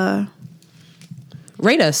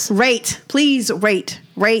 Rate us. Please rate,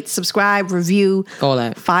 subscribe, review. All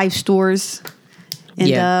that. 5 stars.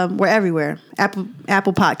 And we're everywhere.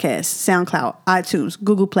 Apple Podcasts, SoundCloud, iTunes,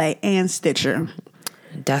 Google Play, and Stitcher.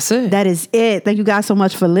 That's it. That is it. Thank you guys so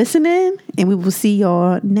much for listening. And we will see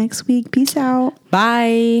y'all next week. Peace out.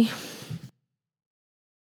 Bye.